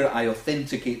 here I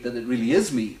authenticate that it really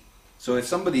is me. So if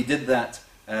somebody did that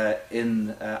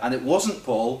and it wasn't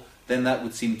Paul, then that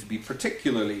would seem to be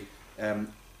particularly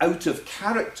out of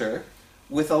character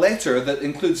with a letter that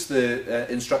includes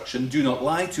the instruction, do not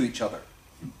lie to each other.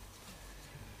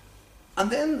 And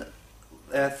then,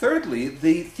 thirdly,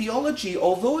 the theology,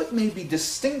 although it may be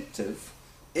distinctive,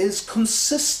 is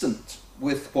consistent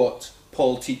with what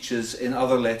Paul teaches in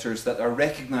other letters that are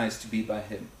recognized to be by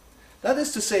him. That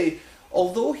is to say,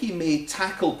 although he may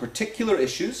tackle particular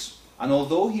issues, and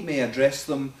although he may address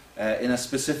them in a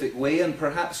specific way, and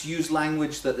perhaps use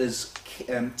language that is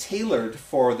tailored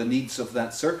for the needs of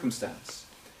that circumstance,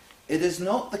 it is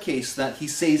not the case that he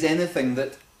says anything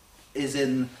that is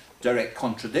in direct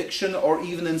contradiction or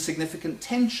even in significant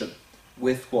tension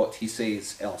with what he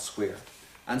says elsewhere.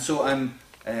 And so I'm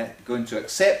going to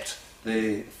accept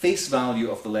the face value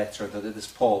of the letter that it is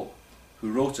Paul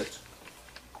who wrote it.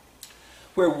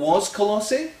 Where was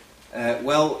Colossae?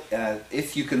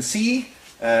 If you can see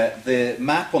the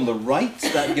map on the right,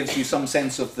 that gives you some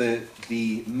sense of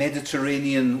the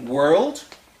Mediterranean world,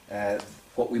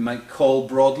 what we might call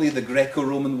broadly the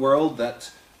Greco-Roman world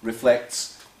that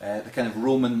reflects the kind of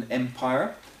Roman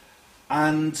Empire.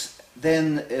 And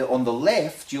then on the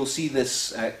left, you'll see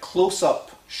this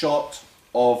close-up shot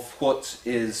of what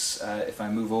is, if I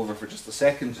move over for just a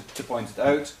second to point it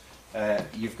out,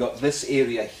 you've got this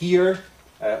area here,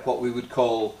 what we would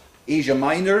call Asia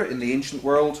Minor in the ancient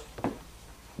world,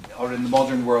 or in the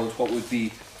modern world, what would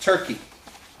be Turkey.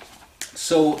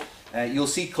 So you'll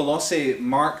see Colossae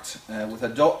marked with a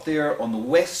dot there on the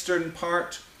western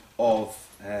part of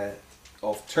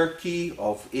Turkey,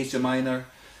 of Asia Minor,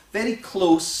 very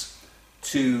close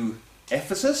to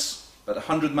Ephesus, about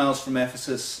 100 miles from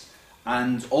Ephesus,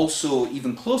 and also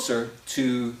even closer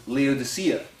to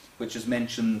Laodicea, which is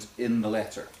mentioned in the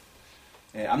letter.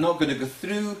 I'm not going to go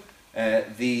through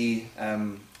the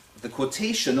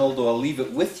quotation, although I'll leave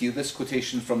it with you, this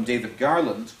quotation from David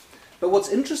Garland. But what's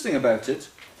interesting about it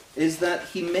is that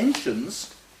he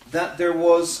mentions that there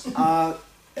was an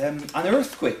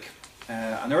earthquake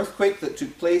that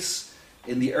took place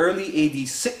in the early AD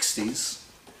 60s,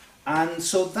 and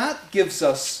so that gives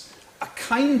us a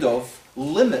kind of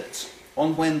limit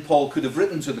on when Paul could have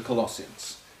written to the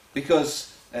Colossians,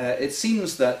 because it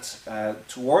seems that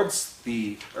towards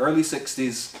the early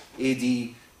 60s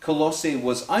AD, Colossae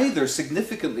was either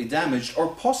significantly damaged or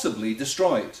possibly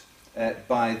destroyed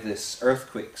by this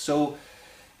earthquake. So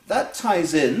that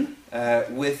ties in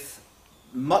with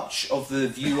much of the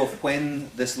view of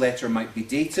when this letter might be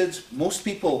dated. Most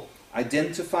people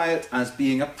identify it as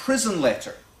being a prison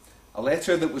letter, a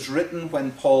letter that was written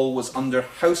when Paul was under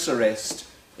house arrest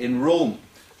in Rome.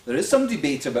 There is some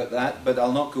debate about that, but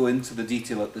I'll not go into the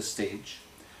detail at this stage.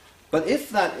 But if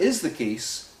that is the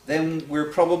case, then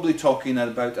we're probably talking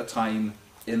about a time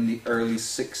in the early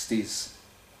 60s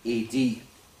AD.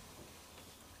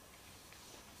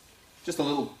 Just a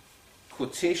little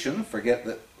quotation. Forget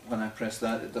that when I press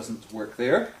that it doesn't work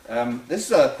there. This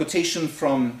is a quotation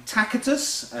from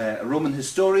Tacitus, a Roman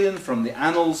historian, from the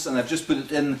Annals, and I've just put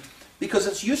it in because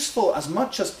it's useful as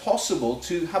much as possible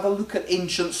to have a look at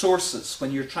ancient sources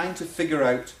when you're trying to figure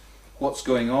out what's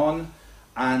going on.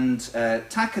 And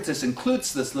Tacitus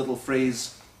includes this little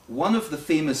phrase, one of the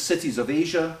famous cities of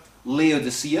Asia,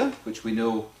 Laodicea, which we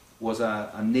know was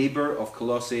a neighbour of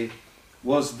Colossae,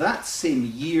 was that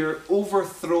same year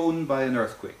overthrown by an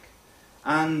earthquake,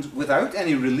 and without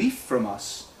any relief from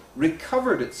us,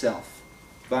 recovered itself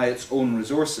by its own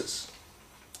resources.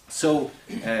 So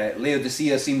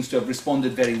Laodicea seems to have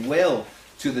responded very well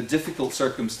to the difficult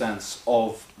circumstance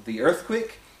of the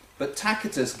earthquake, but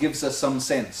Tacitus gives us some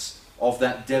sense of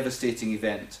that devastating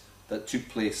event that took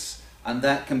place, and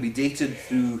that can be dated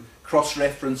through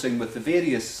cross-referencing with the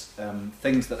various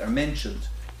things that are mentioned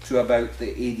to about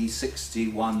the AD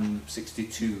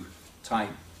 61-62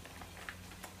 time.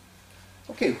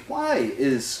 Okay, why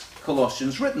is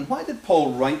Colossians written? Why did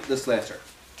Paul write this letter?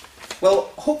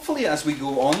 Well, hopefully as we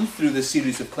go on through this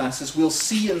series of classes, we'll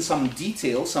see in some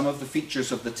detail some of the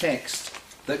features of the text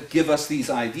that give us these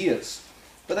ideas.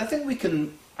 But I think we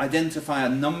can identify a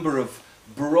number of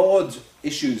broad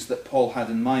issues that Paul had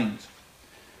in mind.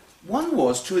 One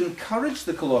was to encourage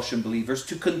the Colossian believers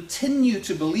to continue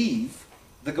to believe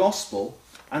the gospel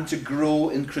and to grow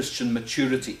in Christian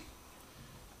maturity.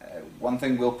 One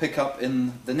thing we'll pick up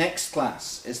in the next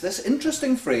class is this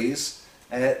interesting phrase,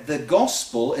 the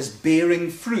gospel is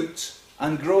bearing fruit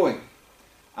and growing.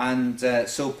 And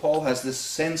so Paul has this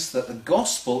sense that the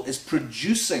gospel is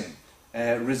producing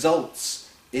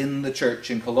results in the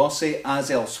church in Colossae as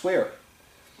elsewhere.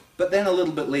 But then a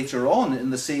little bit later on in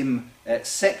the same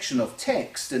section of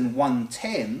text, in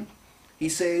 1:10, he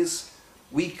says,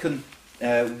 we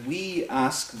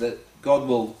ask that God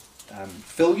will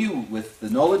fill you with the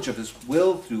knowledge of his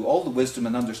will through all the wisdom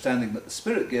and understanding that the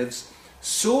Spirit gives,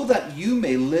 so that you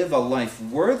may live a life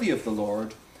worthy of the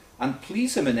Lord and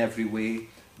please him in every way,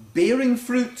 bearing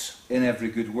fruit in every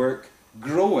good work,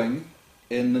 growing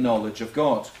in the knowledge of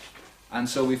God. And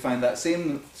so we find that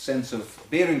same sense of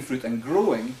bearing fruit and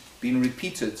growing being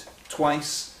repeated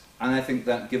twice, and I think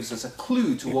that gives us a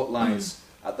clue to what lies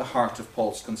at the heart of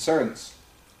Paul's concerns.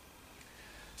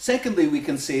 Secondly, we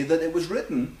can say that it was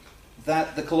written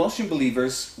that the Colossian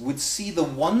believers would see the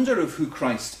wonder of who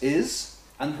Christ is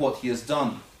and what he has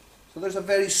done. So there's a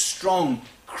very strong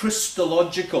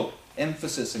Christological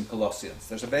emphasis in Colossians.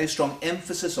 There's a very strong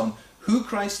emphasis on who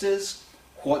Christ is,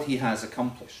 what he has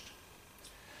accomplished.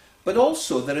 But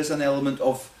also there is an element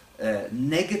of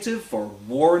negative or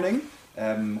warning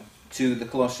to the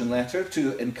Colossian letter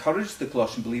to encourage the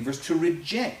Colossian believers to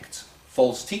reject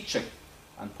false teaching.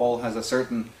 And Paul has a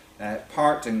certain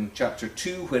part in chapter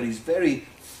 2 where he's very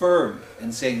firm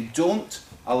in saying, don't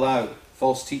allow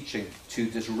false teaching to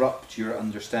disrupt your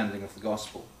understanding of the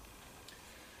gospel.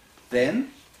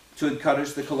 Then, to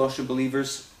encourage the Colossian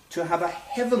believers to have a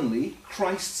heavenly,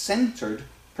 Christ-centered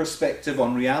perspective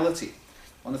on reality.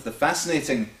 One of the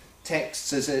fascinating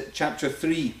texts is at chapter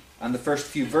 3 and the first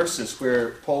few verses where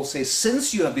Paul says,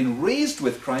 since you have been raised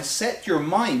with Christ, set your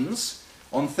minds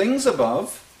on things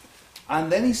above.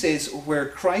 And then he says, where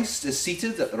Christ is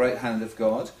seated at the right hand of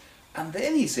God. And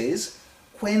then he says,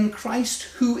 when Christ,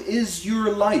 who is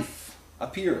your life,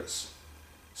 appears.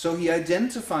 So he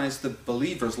identifies the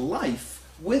believer's life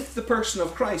with the person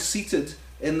of Christ seated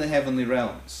in the heavenly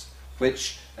realms,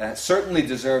 which certainly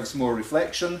deserves more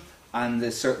reflection and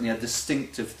is certainly a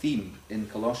distinctive theme in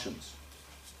Colossians.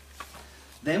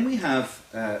 Then we have,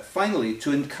 finally,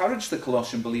 to encourage the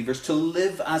Colossian believers to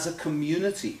live as a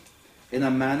community in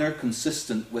a manner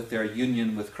consistent with their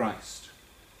union with Christ.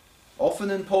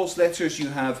 Often in Paul's letters you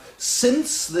have,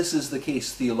 since this is the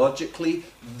case theologically,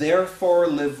 therefore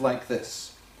live like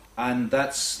this. And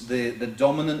that's the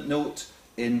dominant note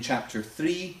in chapter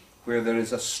 3, where there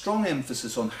is a strong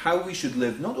emphasis on how we should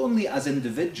live, not only as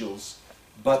individuals,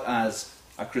 but as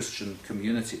a Christian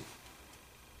community.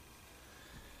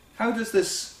 How does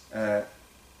this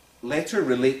letter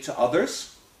relate to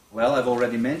others? Well, I've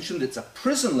already mentioned it's a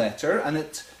prison letter, and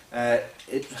it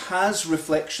has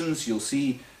reflections. You'll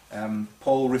see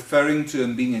Paul referring to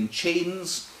him being in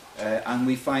chains, and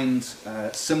we find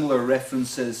similar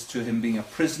references to him being a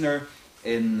prisoner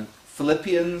in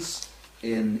Philippians,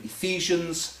 in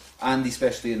Ephesians, and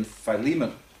especially in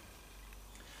Philemon.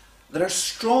 There are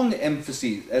strong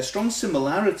emphases, strong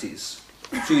similarities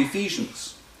to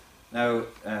Ephesians. Now,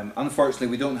 unfortunately,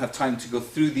 we don't have time to go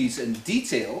through these in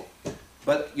detail,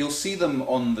 but you'll see them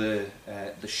on the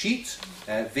sheet.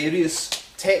 Various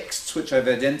texts which I've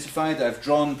identified. I've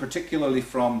drawn particularly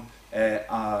from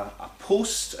a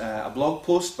post, a blog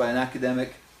post by an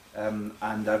academic, and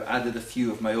I've added a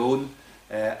few of my own,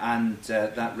 and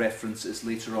that reference is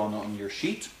later on your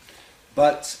sheet.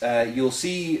 But you'll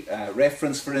see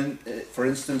reference, for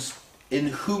instance, in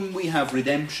whom we have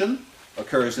redemption,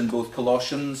 occurs in both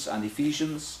Colossians and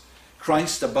Ephesians.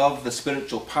 Christ above the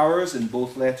spiritual powers in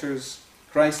both letters.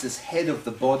 Christ is head of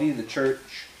the body, the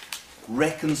church,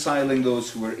 reconciling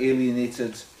those who were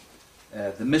alienated.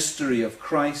 The mystery of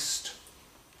Christ.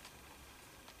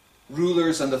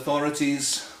 Rulers and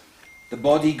authorities. The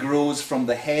body grows from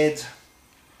the head.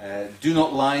 Do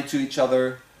not lie to each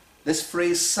other. This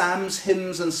phrase, psalms,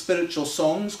 hymns and spiritual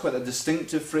songs, quite a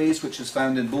distinctive phrase which is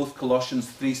found in both Colossians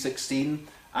 3:16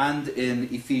 and in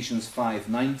Ephesians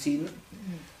 5:19.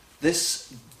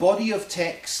 This body of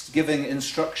text giving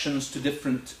instructions to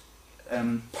different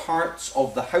parts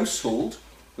of the household,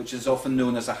 which is often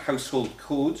known as a household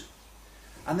code.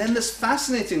 And then this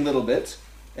fascinating little bit,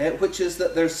 which is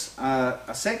that there's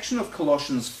a section of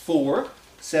Colossians 4,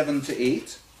 7 to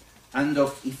 8, and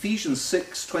of Ephesians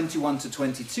 6, 21 to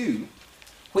 22,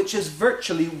 which is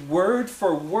virtually word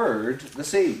for word the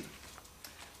same.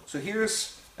 So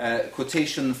here's a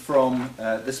quotation from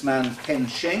this man, Ken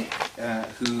Schenk,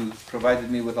 who provided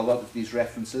me with a lot of these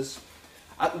references.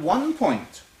 At one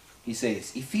point, he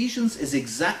says, Ephesians is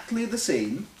exactly the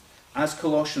same as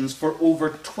Colossians for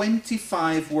over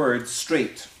 25 words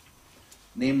straight,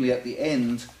 namely at the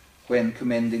end when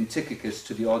commending Tychicus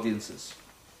to the audiences.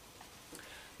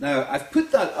 Now, I've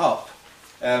put that up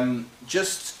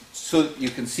just so that you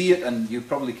can see it, and you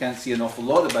probably can't see an awful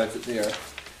lot about it there.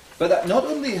 But not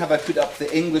only have I put up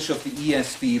the English of the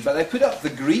ESV, but I put up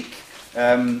the Greek,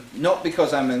 not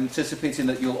because I'm anticipating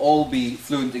that you'll all be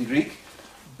fluent in Greek,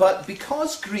 but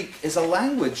because Greek is a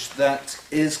language that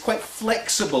is quite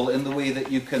flexible in the way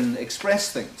that you can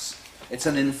express things. It's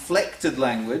an inflected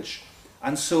language,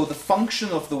 and so the function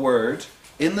of the word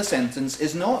in the sentence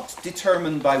is not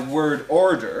determined by word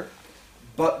order,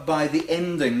 but by the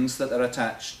endings that are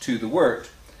attached to the word.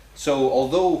 So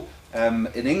although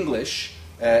in English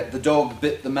the dog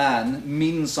bit the man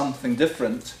means something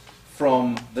different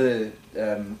from the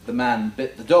man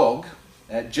bit the dog,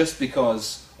 just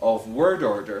because of word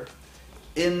order,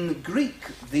 in Greek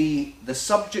the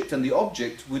subject and the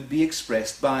object would be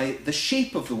expressed by the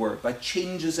shape of the word, by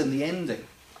changes in the ending.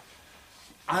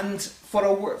 And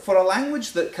for a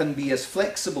language that can be as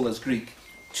flexible as Greek,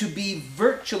 to be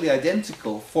virtually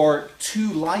identical for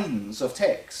 2 lines of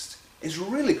text is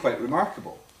really quite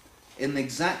remarkable, in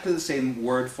exactly the same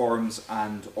word forms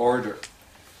and order.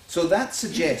 So that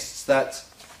suggests that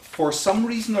for some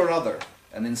reason or other,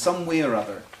 and in some way or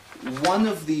other, one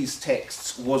of these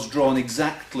texts was drawn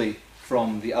exactly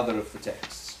from the other of the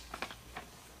texts.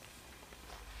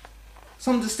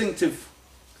 Some distinctive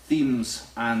themes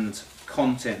and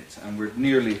content, and we're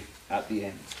nearly at the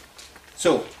end.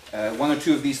 So, one or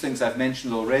two of these things I've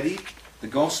mentioned already. The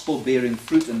gospel bearing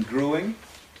fruit and growing.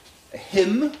 A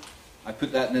hymn, I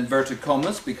put that in inverted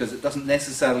commas because it doesn't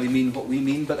necessarily mean what we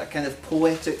mean, but a kind of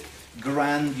poetic,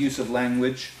 grand use of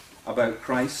language about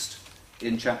Christ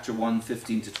in chapter 1,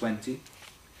 15 to 20.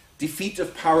 Defeat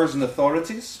of powers and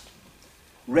authorities.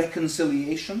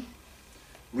 Reconciliation.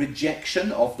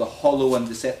 Rejection of the hollow and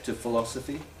deceptive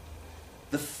philosophy.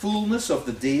 The fullness of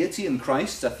the deity in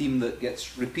Christ, a theme that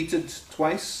gets repeated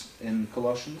twice in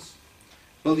Colossians.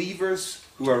 Believers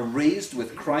who are raised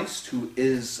with Christ, who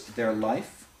is their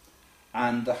life.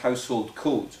 And the household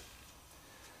code.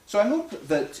 So I hope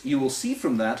that you will see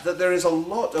from that there is a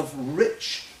lot of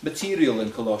rich material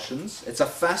in Colossians. It's a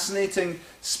fascinating,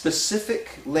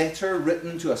 specific letter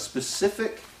written to a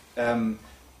specific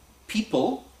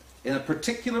people in a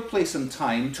particular place and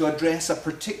time to address a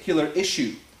particular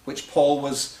issue which Paul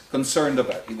was concerned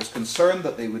about. He was concerned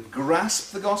that they would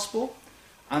grasp the gospel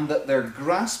and that their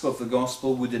grasp of the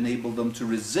gospel would enable them to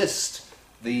resist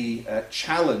the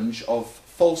challenge of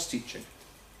false teaching.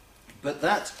 But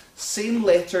that same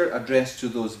letter addressed to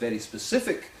those very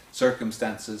specific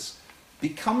circumstances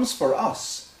becomes for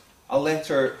us a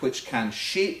letter which can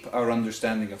shape our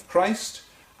understanding of Christ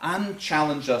and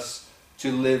challenge us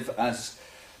to live as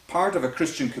part of a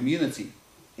Christian community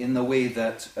in the way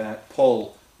that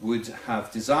Paul would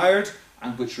have desired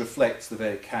and which reflects the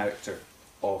very character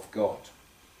of God.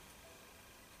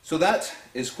 So that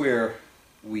is where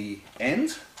we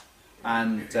end.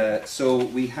 And so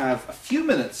we have a few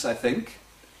minutes, I think,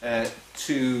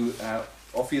 to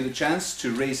offer you the chance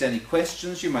to raise any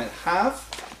questions you might have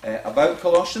about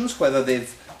Colossians, whether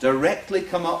they've directly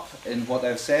come up in what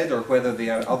I've said or whether they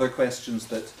are other questions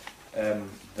that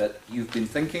you've been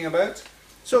thinking about.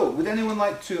 So, would anyone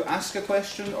like to ask a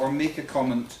question or make a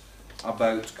comment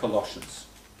about Colossians.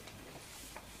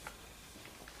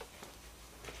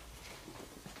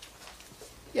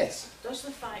 Yes? Does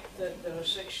the fact that there are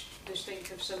 6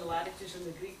 distinctive similarities in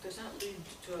the Greek, does that lead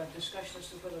to a discussion as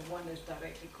to whether one is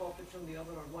directly copied from the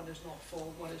other, or one is not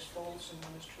false, one is false and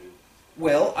one is true?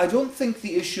 Well, I don't think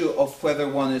the issue of whether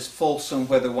one is false and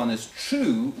whether one is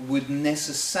true would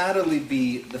necessarily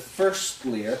be the first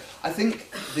layer. I think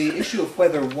the issue of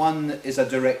whether one is a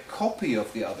direct copy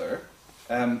of the other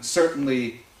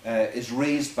certainly is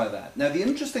raised by that. Now, the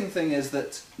interesting thing is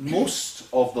that most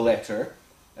of the letter,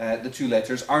 the 2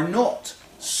 letters, are not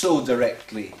so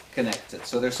directly connected.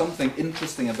 So there's something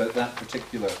interesting about that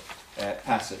particular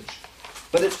passage.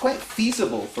 But it's quite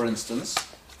feasible, for instance,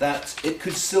 that it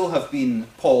could still have been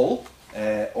Paul,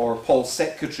 or Paul's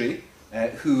secretary,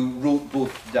 who wrote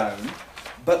both down,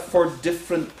 but for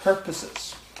different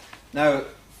purposes. Now,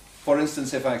 for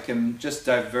instance, if I can just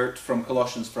divert from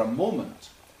Colossians for a moment,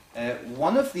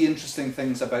 one of the interesting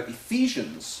things about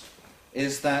Ephesians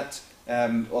is that,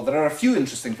 well, there are a few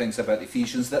interesting things about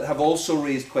Ephesians that have also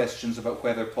raised questions about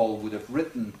whether Paul would have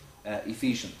written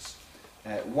Ephesians.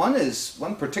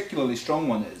 One particularly strong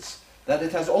one is that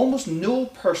it has almost no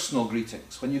personal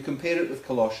greetings. When you compare it with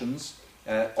Colossians,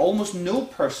 almost no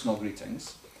personal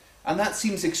greetings, and that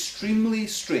seems extremely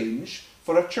strange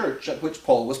for a church at which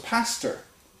Paul was pastor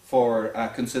for a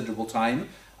considerable time,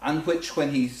 and which,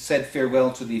 when he said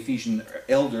farewell to the Ephesian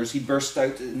elders, he burst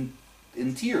out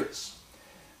in tears.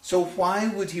 So why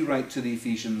would he write to the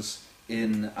Ephesians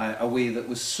in a way that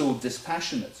was so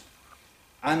dispassionate?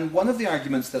 And one of the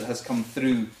arguments that has come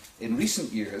through in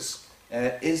recent years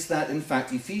is that, in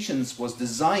fact, Ephesians was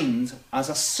designed as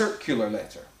a circular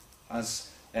letter.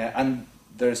 And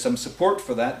there is some support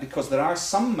for that, because there are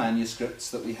some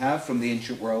manuscripts that we have from the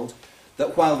ancient world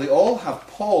that, while they all have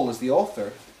Paul as the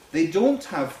author, they don't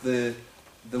have the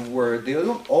word, they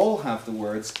don't all have the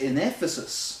words in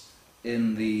Ephesus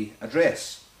in the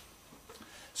address.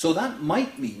 So that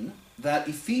might mean that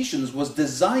Ephesians was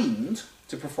designed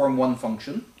to perform one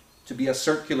function, to be a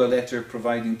circular letter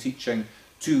providing teaching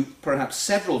to perhaps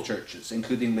several churches,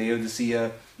 including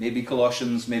Laodicea, maybe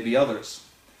Colossians, maybe others.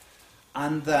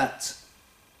 And that,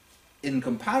 in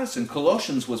comparison,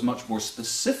 Colossians was much more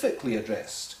specifically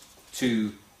addressed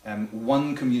to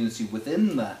one community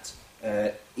within that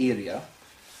area.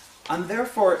 And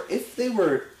therefore, if they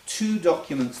were 2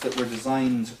 documents that were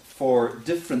designed for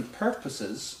different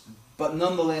purposes, but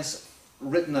nonetheless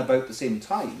written about the same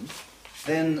time,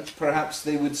 then perhaps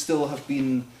they would still have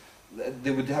been,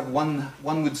 they would have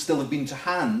one would still have been to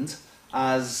hand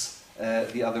as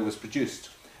the other was produced.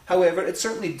 However, it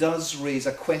certainly does raise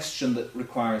a question that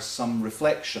requires some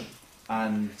reflection,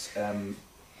 and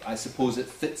I suppose it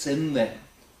fits in then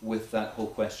with that whole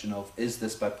question of, is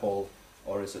this by Paul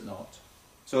or is it not?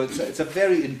 So it's a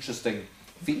very interesting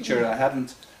feature. I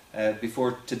hadn't,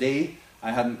 before today,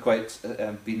 I hadn't quite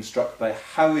been struck by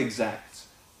how exact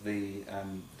the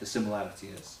similarity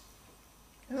is.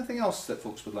 Anything else that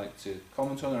folks would like to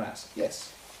comment on or ask?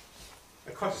 Yes?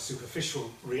 Quite a superficial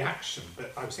reaction,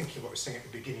 but I was thinking what we were saying at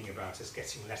the beginning about us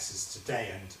getting letters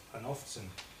today, and often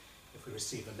if we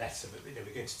receive a letter, we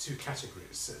go into 2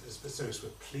 categories. There's those we're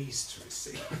pleased to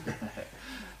receive,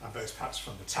 and those perhaps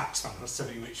from the tax man or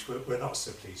something which we're not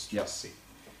so pleased to receive.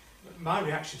 My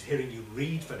reaction to hearing you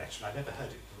read the letter, and I never heard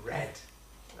it read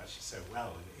actually so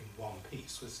well in one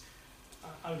piece, was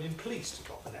I would have been pleased to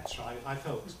got the letter. I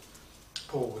felt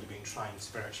Paul would have been trying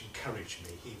to very much encourage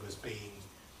me. He was being,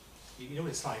 you know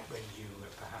what it's like when you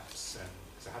perhaps,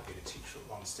 because I have been a teacher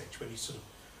at one stage, when you sort of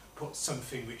put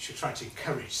something which you're trying to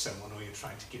encourage someone or you're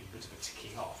trying to give a bit of a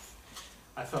ticking off.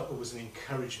 I felt there was an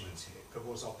encouragement in it.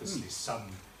 There was obviously some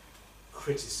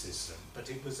criticism,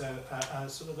 but it was a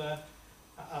sort of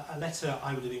a letter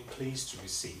I would have been pleased to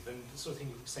receive, and the sort of thing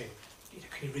you would say,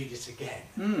 can you read it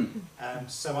again?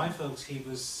 So I felt he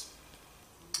was,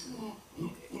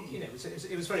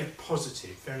 it was very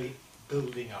positive, very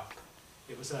building up.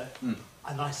 It was a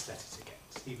nice letter to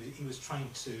get. He was trying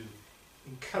to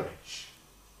encourage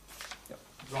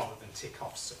rather than tick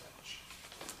off so much.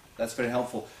 That's very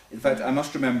helpful. In fact, I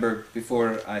must remember,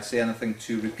 before I say anything,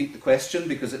 to repeat the question,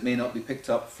 because it may not be picked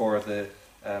up for the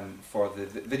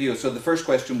video. So the first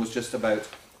question was just about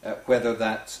whether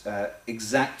that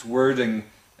exact wording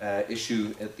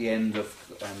issue at the end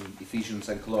of Ephesians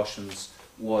and Colossians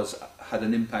had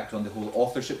an impact on the whole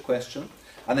authorship question.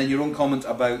 And then your own comment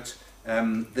about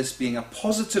this being a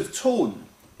positive tone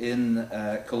in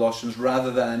Colossians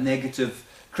rather than a negative,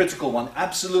 critical one.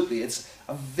 Absolutely, it's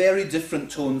a very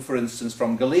different tone, for instance,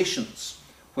 from Galatians,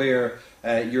 where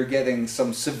you're getting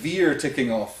some severe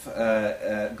ticking off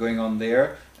going on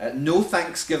there, No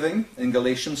thanksgiving in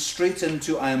Galatians, straight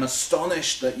into I am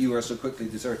astonished that you are so quickly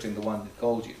deserting the one who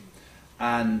called you.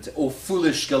 And, oh,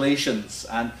 foolish Galatians.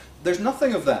 And there's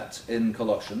nothing of that in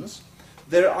Colossians.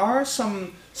 There are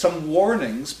some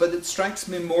warnings, but it strikes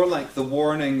me more like the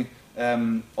warning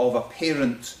of a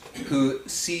parent who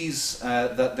sees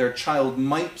that their child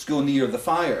might go near the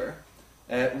fire,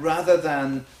 rather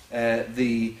than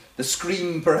the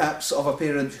scream, perhaps, of a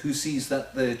parent who sees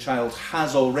that the child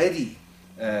has already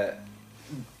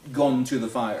gone to the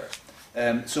fire.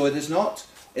 So it is not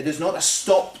a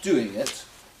stop doing it,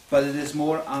 but it is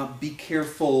more a be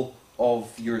careful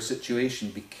of your situation,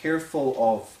 be careful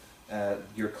of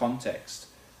your context.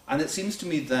 And it seems to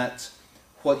me that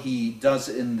what he does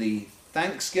in the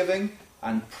thanksgiving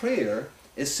and prayer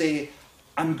is say,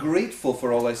 I'm grateful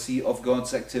for all I see of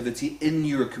God's activity in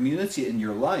your community, in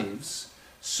your lives,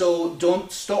 so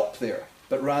don't stop there,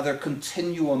 but rather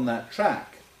continue on that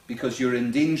track, because you're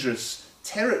in dangerous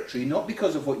territory, not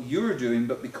because of what you're doing,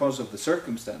 but because of the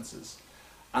circumstances.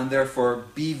 And therefore,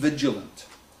 be vigilant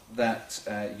that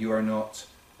you are not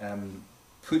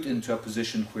put into a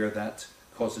position where that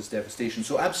causes devastation.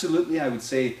 So absolutely, I would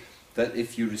say that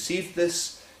if you received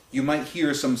this, you might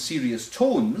hear some serious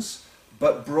tones,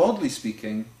 but broadly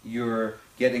speaking, you're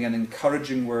getting an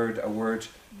encouraging word, a word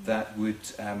that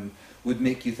would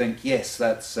make you think, yes,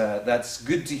 that's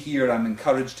good to hear, I'm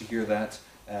encouraged to hear that,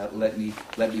 let me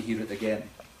hear it again.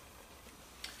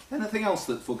 Anything else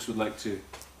that folks would like to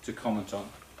comment on?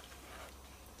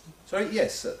 Sorry,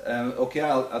 yes, okay,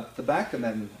 I'll at the back and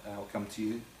then I'll come to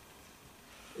you.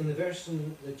 In the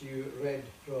version that you read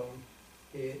from,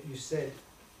 you said,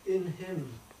 in him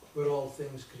were all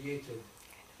things created.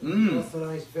 In the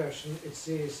authorised version, it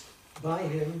says, by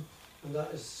him, and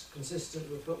that is consistent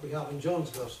with what we have in John's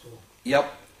Gospel.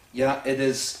 Yep, yeah, it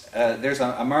is. There's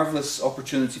a marvellous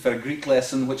opportunity for a Greek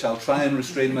lesson, which I'll try and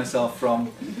restrain myself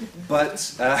from.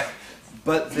 But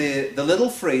the little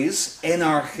phrase,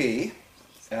 enarche,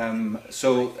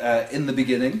 so in the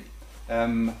beginning,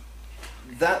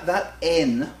 that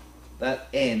N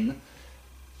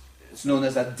is known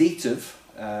as a dative,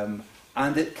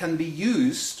 and it can be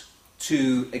used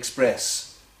to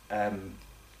express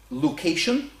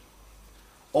location,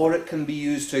 or it can be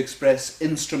used to express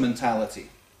instrumentality,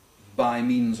 by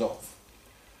means of.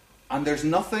 And there's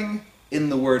nothing in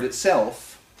the word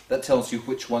itself that tells you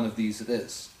which one of these it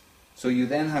is. So you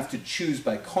then have to choose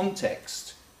by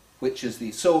context which is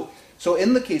the... So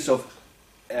in the case of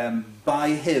by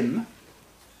him,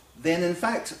 then in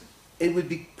fact it would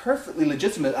be perfectly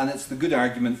legitimate, and it's the good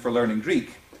argument for learning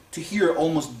Greek, to hear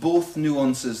almost both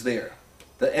nuances there.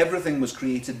 That everything was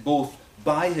created both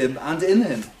by him and in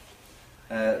him.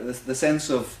 The sense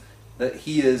of that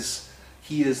he is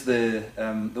the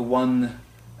one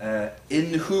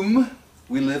in whom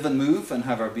we live and move and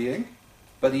have our being,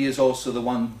 but he is also the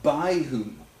one by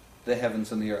whom the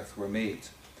heavens and the earth were made.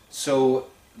 So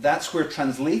that's where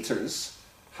translators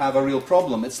have a real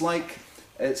problem. It's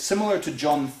similar to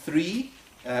John 3,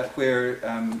 where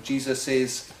Jesus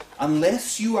says,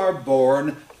 unless you are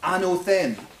born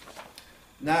anothen.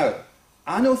 Now,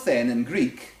 anothen in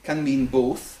Greek can mean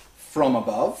both from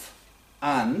above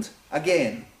and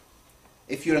again.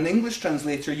 If you're an English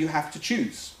translator, you have to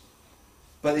choose.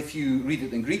 But if you read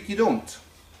it in Greek, you don't.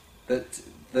 That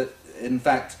in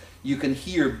fact, you can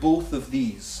hear both of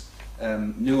these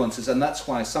nuances, and that's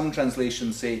why some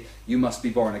translations say you must be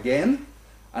born again,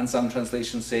 and some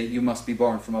translations say you must be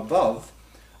born from above.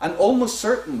 And almost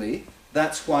certainly,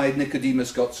 that's why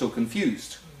Nicodemus got so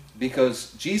confused,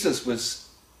 because Jesus was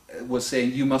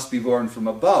saying you must be born from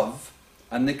above,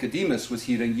 and Nicodemus was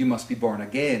hearing you must be born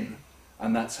again.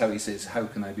 And that's how he says, how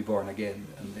can I be born again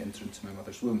and enter into my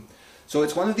mother's womb? So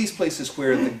it's one of these places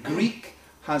where the Greek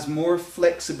has more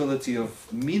flexibility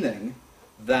of meaning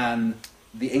than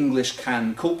the English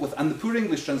can cope with. And the poor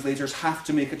English translators have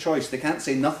to make a choice. They can't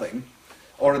say nothing,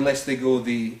 or unless they go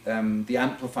the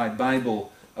Amplified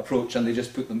Bible approach and they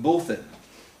just put them both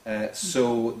in.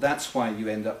 So that's why you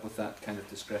end up with that kind of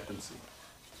discrepancy.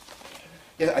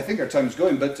 Yeah, I think our time's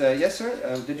going, but yes,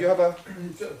 sir, did you have a...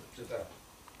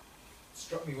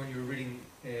 Struck me when you were reading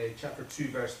chapter 2,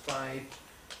 verse 5.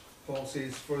 Paul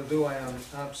says, for though I am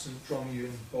absent from you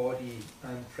in body,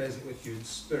 I am present with you in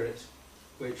spirit,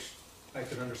 which I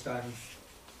can understand.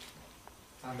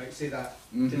 I might say that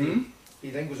today. He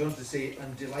then goes on to say,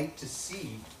 and delight to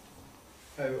see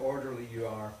how orderly you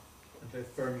are and how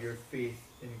firm your faith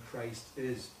in Christ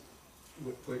is,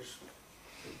 which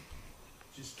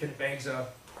just kind of begs a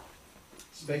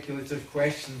speculative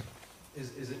question.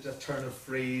 Is it just a turn of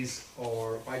phrase,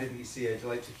 or why didn't he say, I'd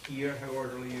like to hear how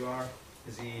orderly you are?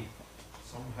 Is he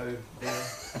somehow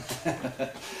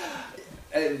there.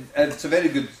 It's a very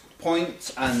good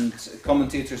point, and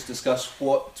commentators discuss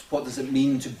what does it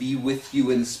mean to be with you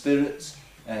in spirit.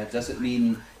 Does it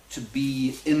mean to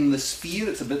be in the sphere?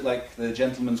 It's a bit like the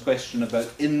gentleman's question about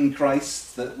in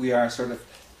Christ, that we are sort of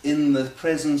in the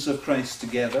presence of Christ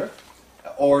together.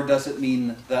 Or does it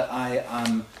mean that I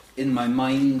am in my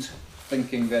mind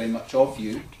thinking very much of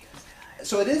you?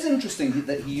 So it is interesting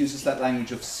that he uses that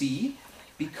language of see,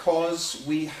 because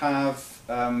we get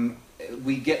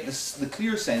the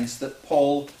clear sense that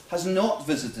Paul has not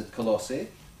visited Colossae,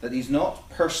 that he's not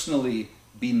personally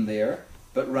been there,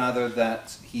 but rather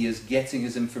that he is getting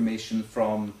his information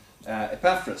from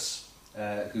Epaphras,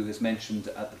 who is mentioned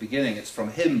at the beginning. It's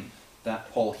from him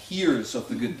that Paul hears of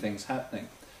the good things happening.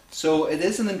 So it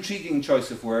is an intriguing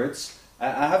choice of words.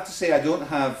 I have to say I don't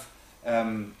have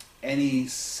any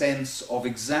sense of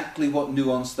exactly what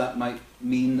nuance that might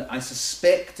mean. I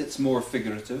suspect it's more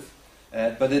figurative,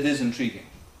 but it is intriguing.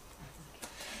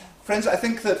 Friends, I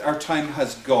think that our time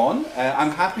has gone.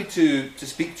 I'm happy to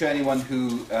speak to anyone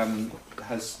who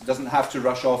doesn't have to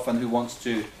rush off and who wants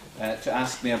to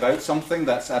ask me about something.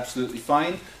 That's absolutely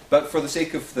fine. But for the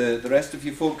sake of the rest of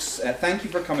you folks, thank you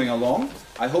for coming along.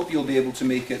 I hope you'll be able to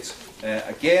make it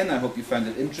again. I hope you found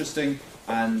it interesting,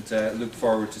 and look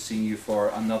forward to seeing you for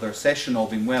another session, all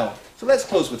being well. So let's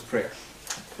close with prayer.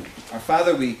 Our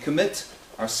Father, we commit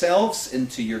ourselves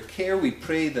into your care. We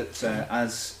pray that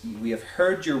as we have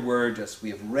heard your word, as we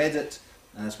have read it,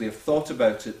 and as we have thought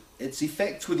about it, its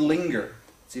effect would linger.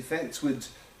 Its effect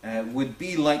would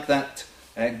be like that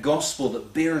gospel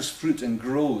that bears fruit and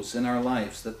grows in our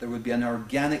lives, that there would be an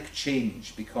organic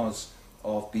change because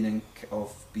of being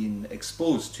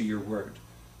exposed to your word.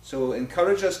 So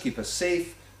encourage us, keep us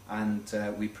safe, and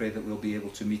we pray that we'll be able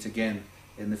to meet again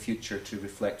in the future to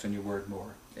reflect on your word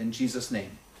more. In Jesus'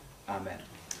 name, amen.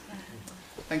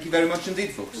 Thank you very much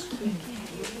indeed, folks.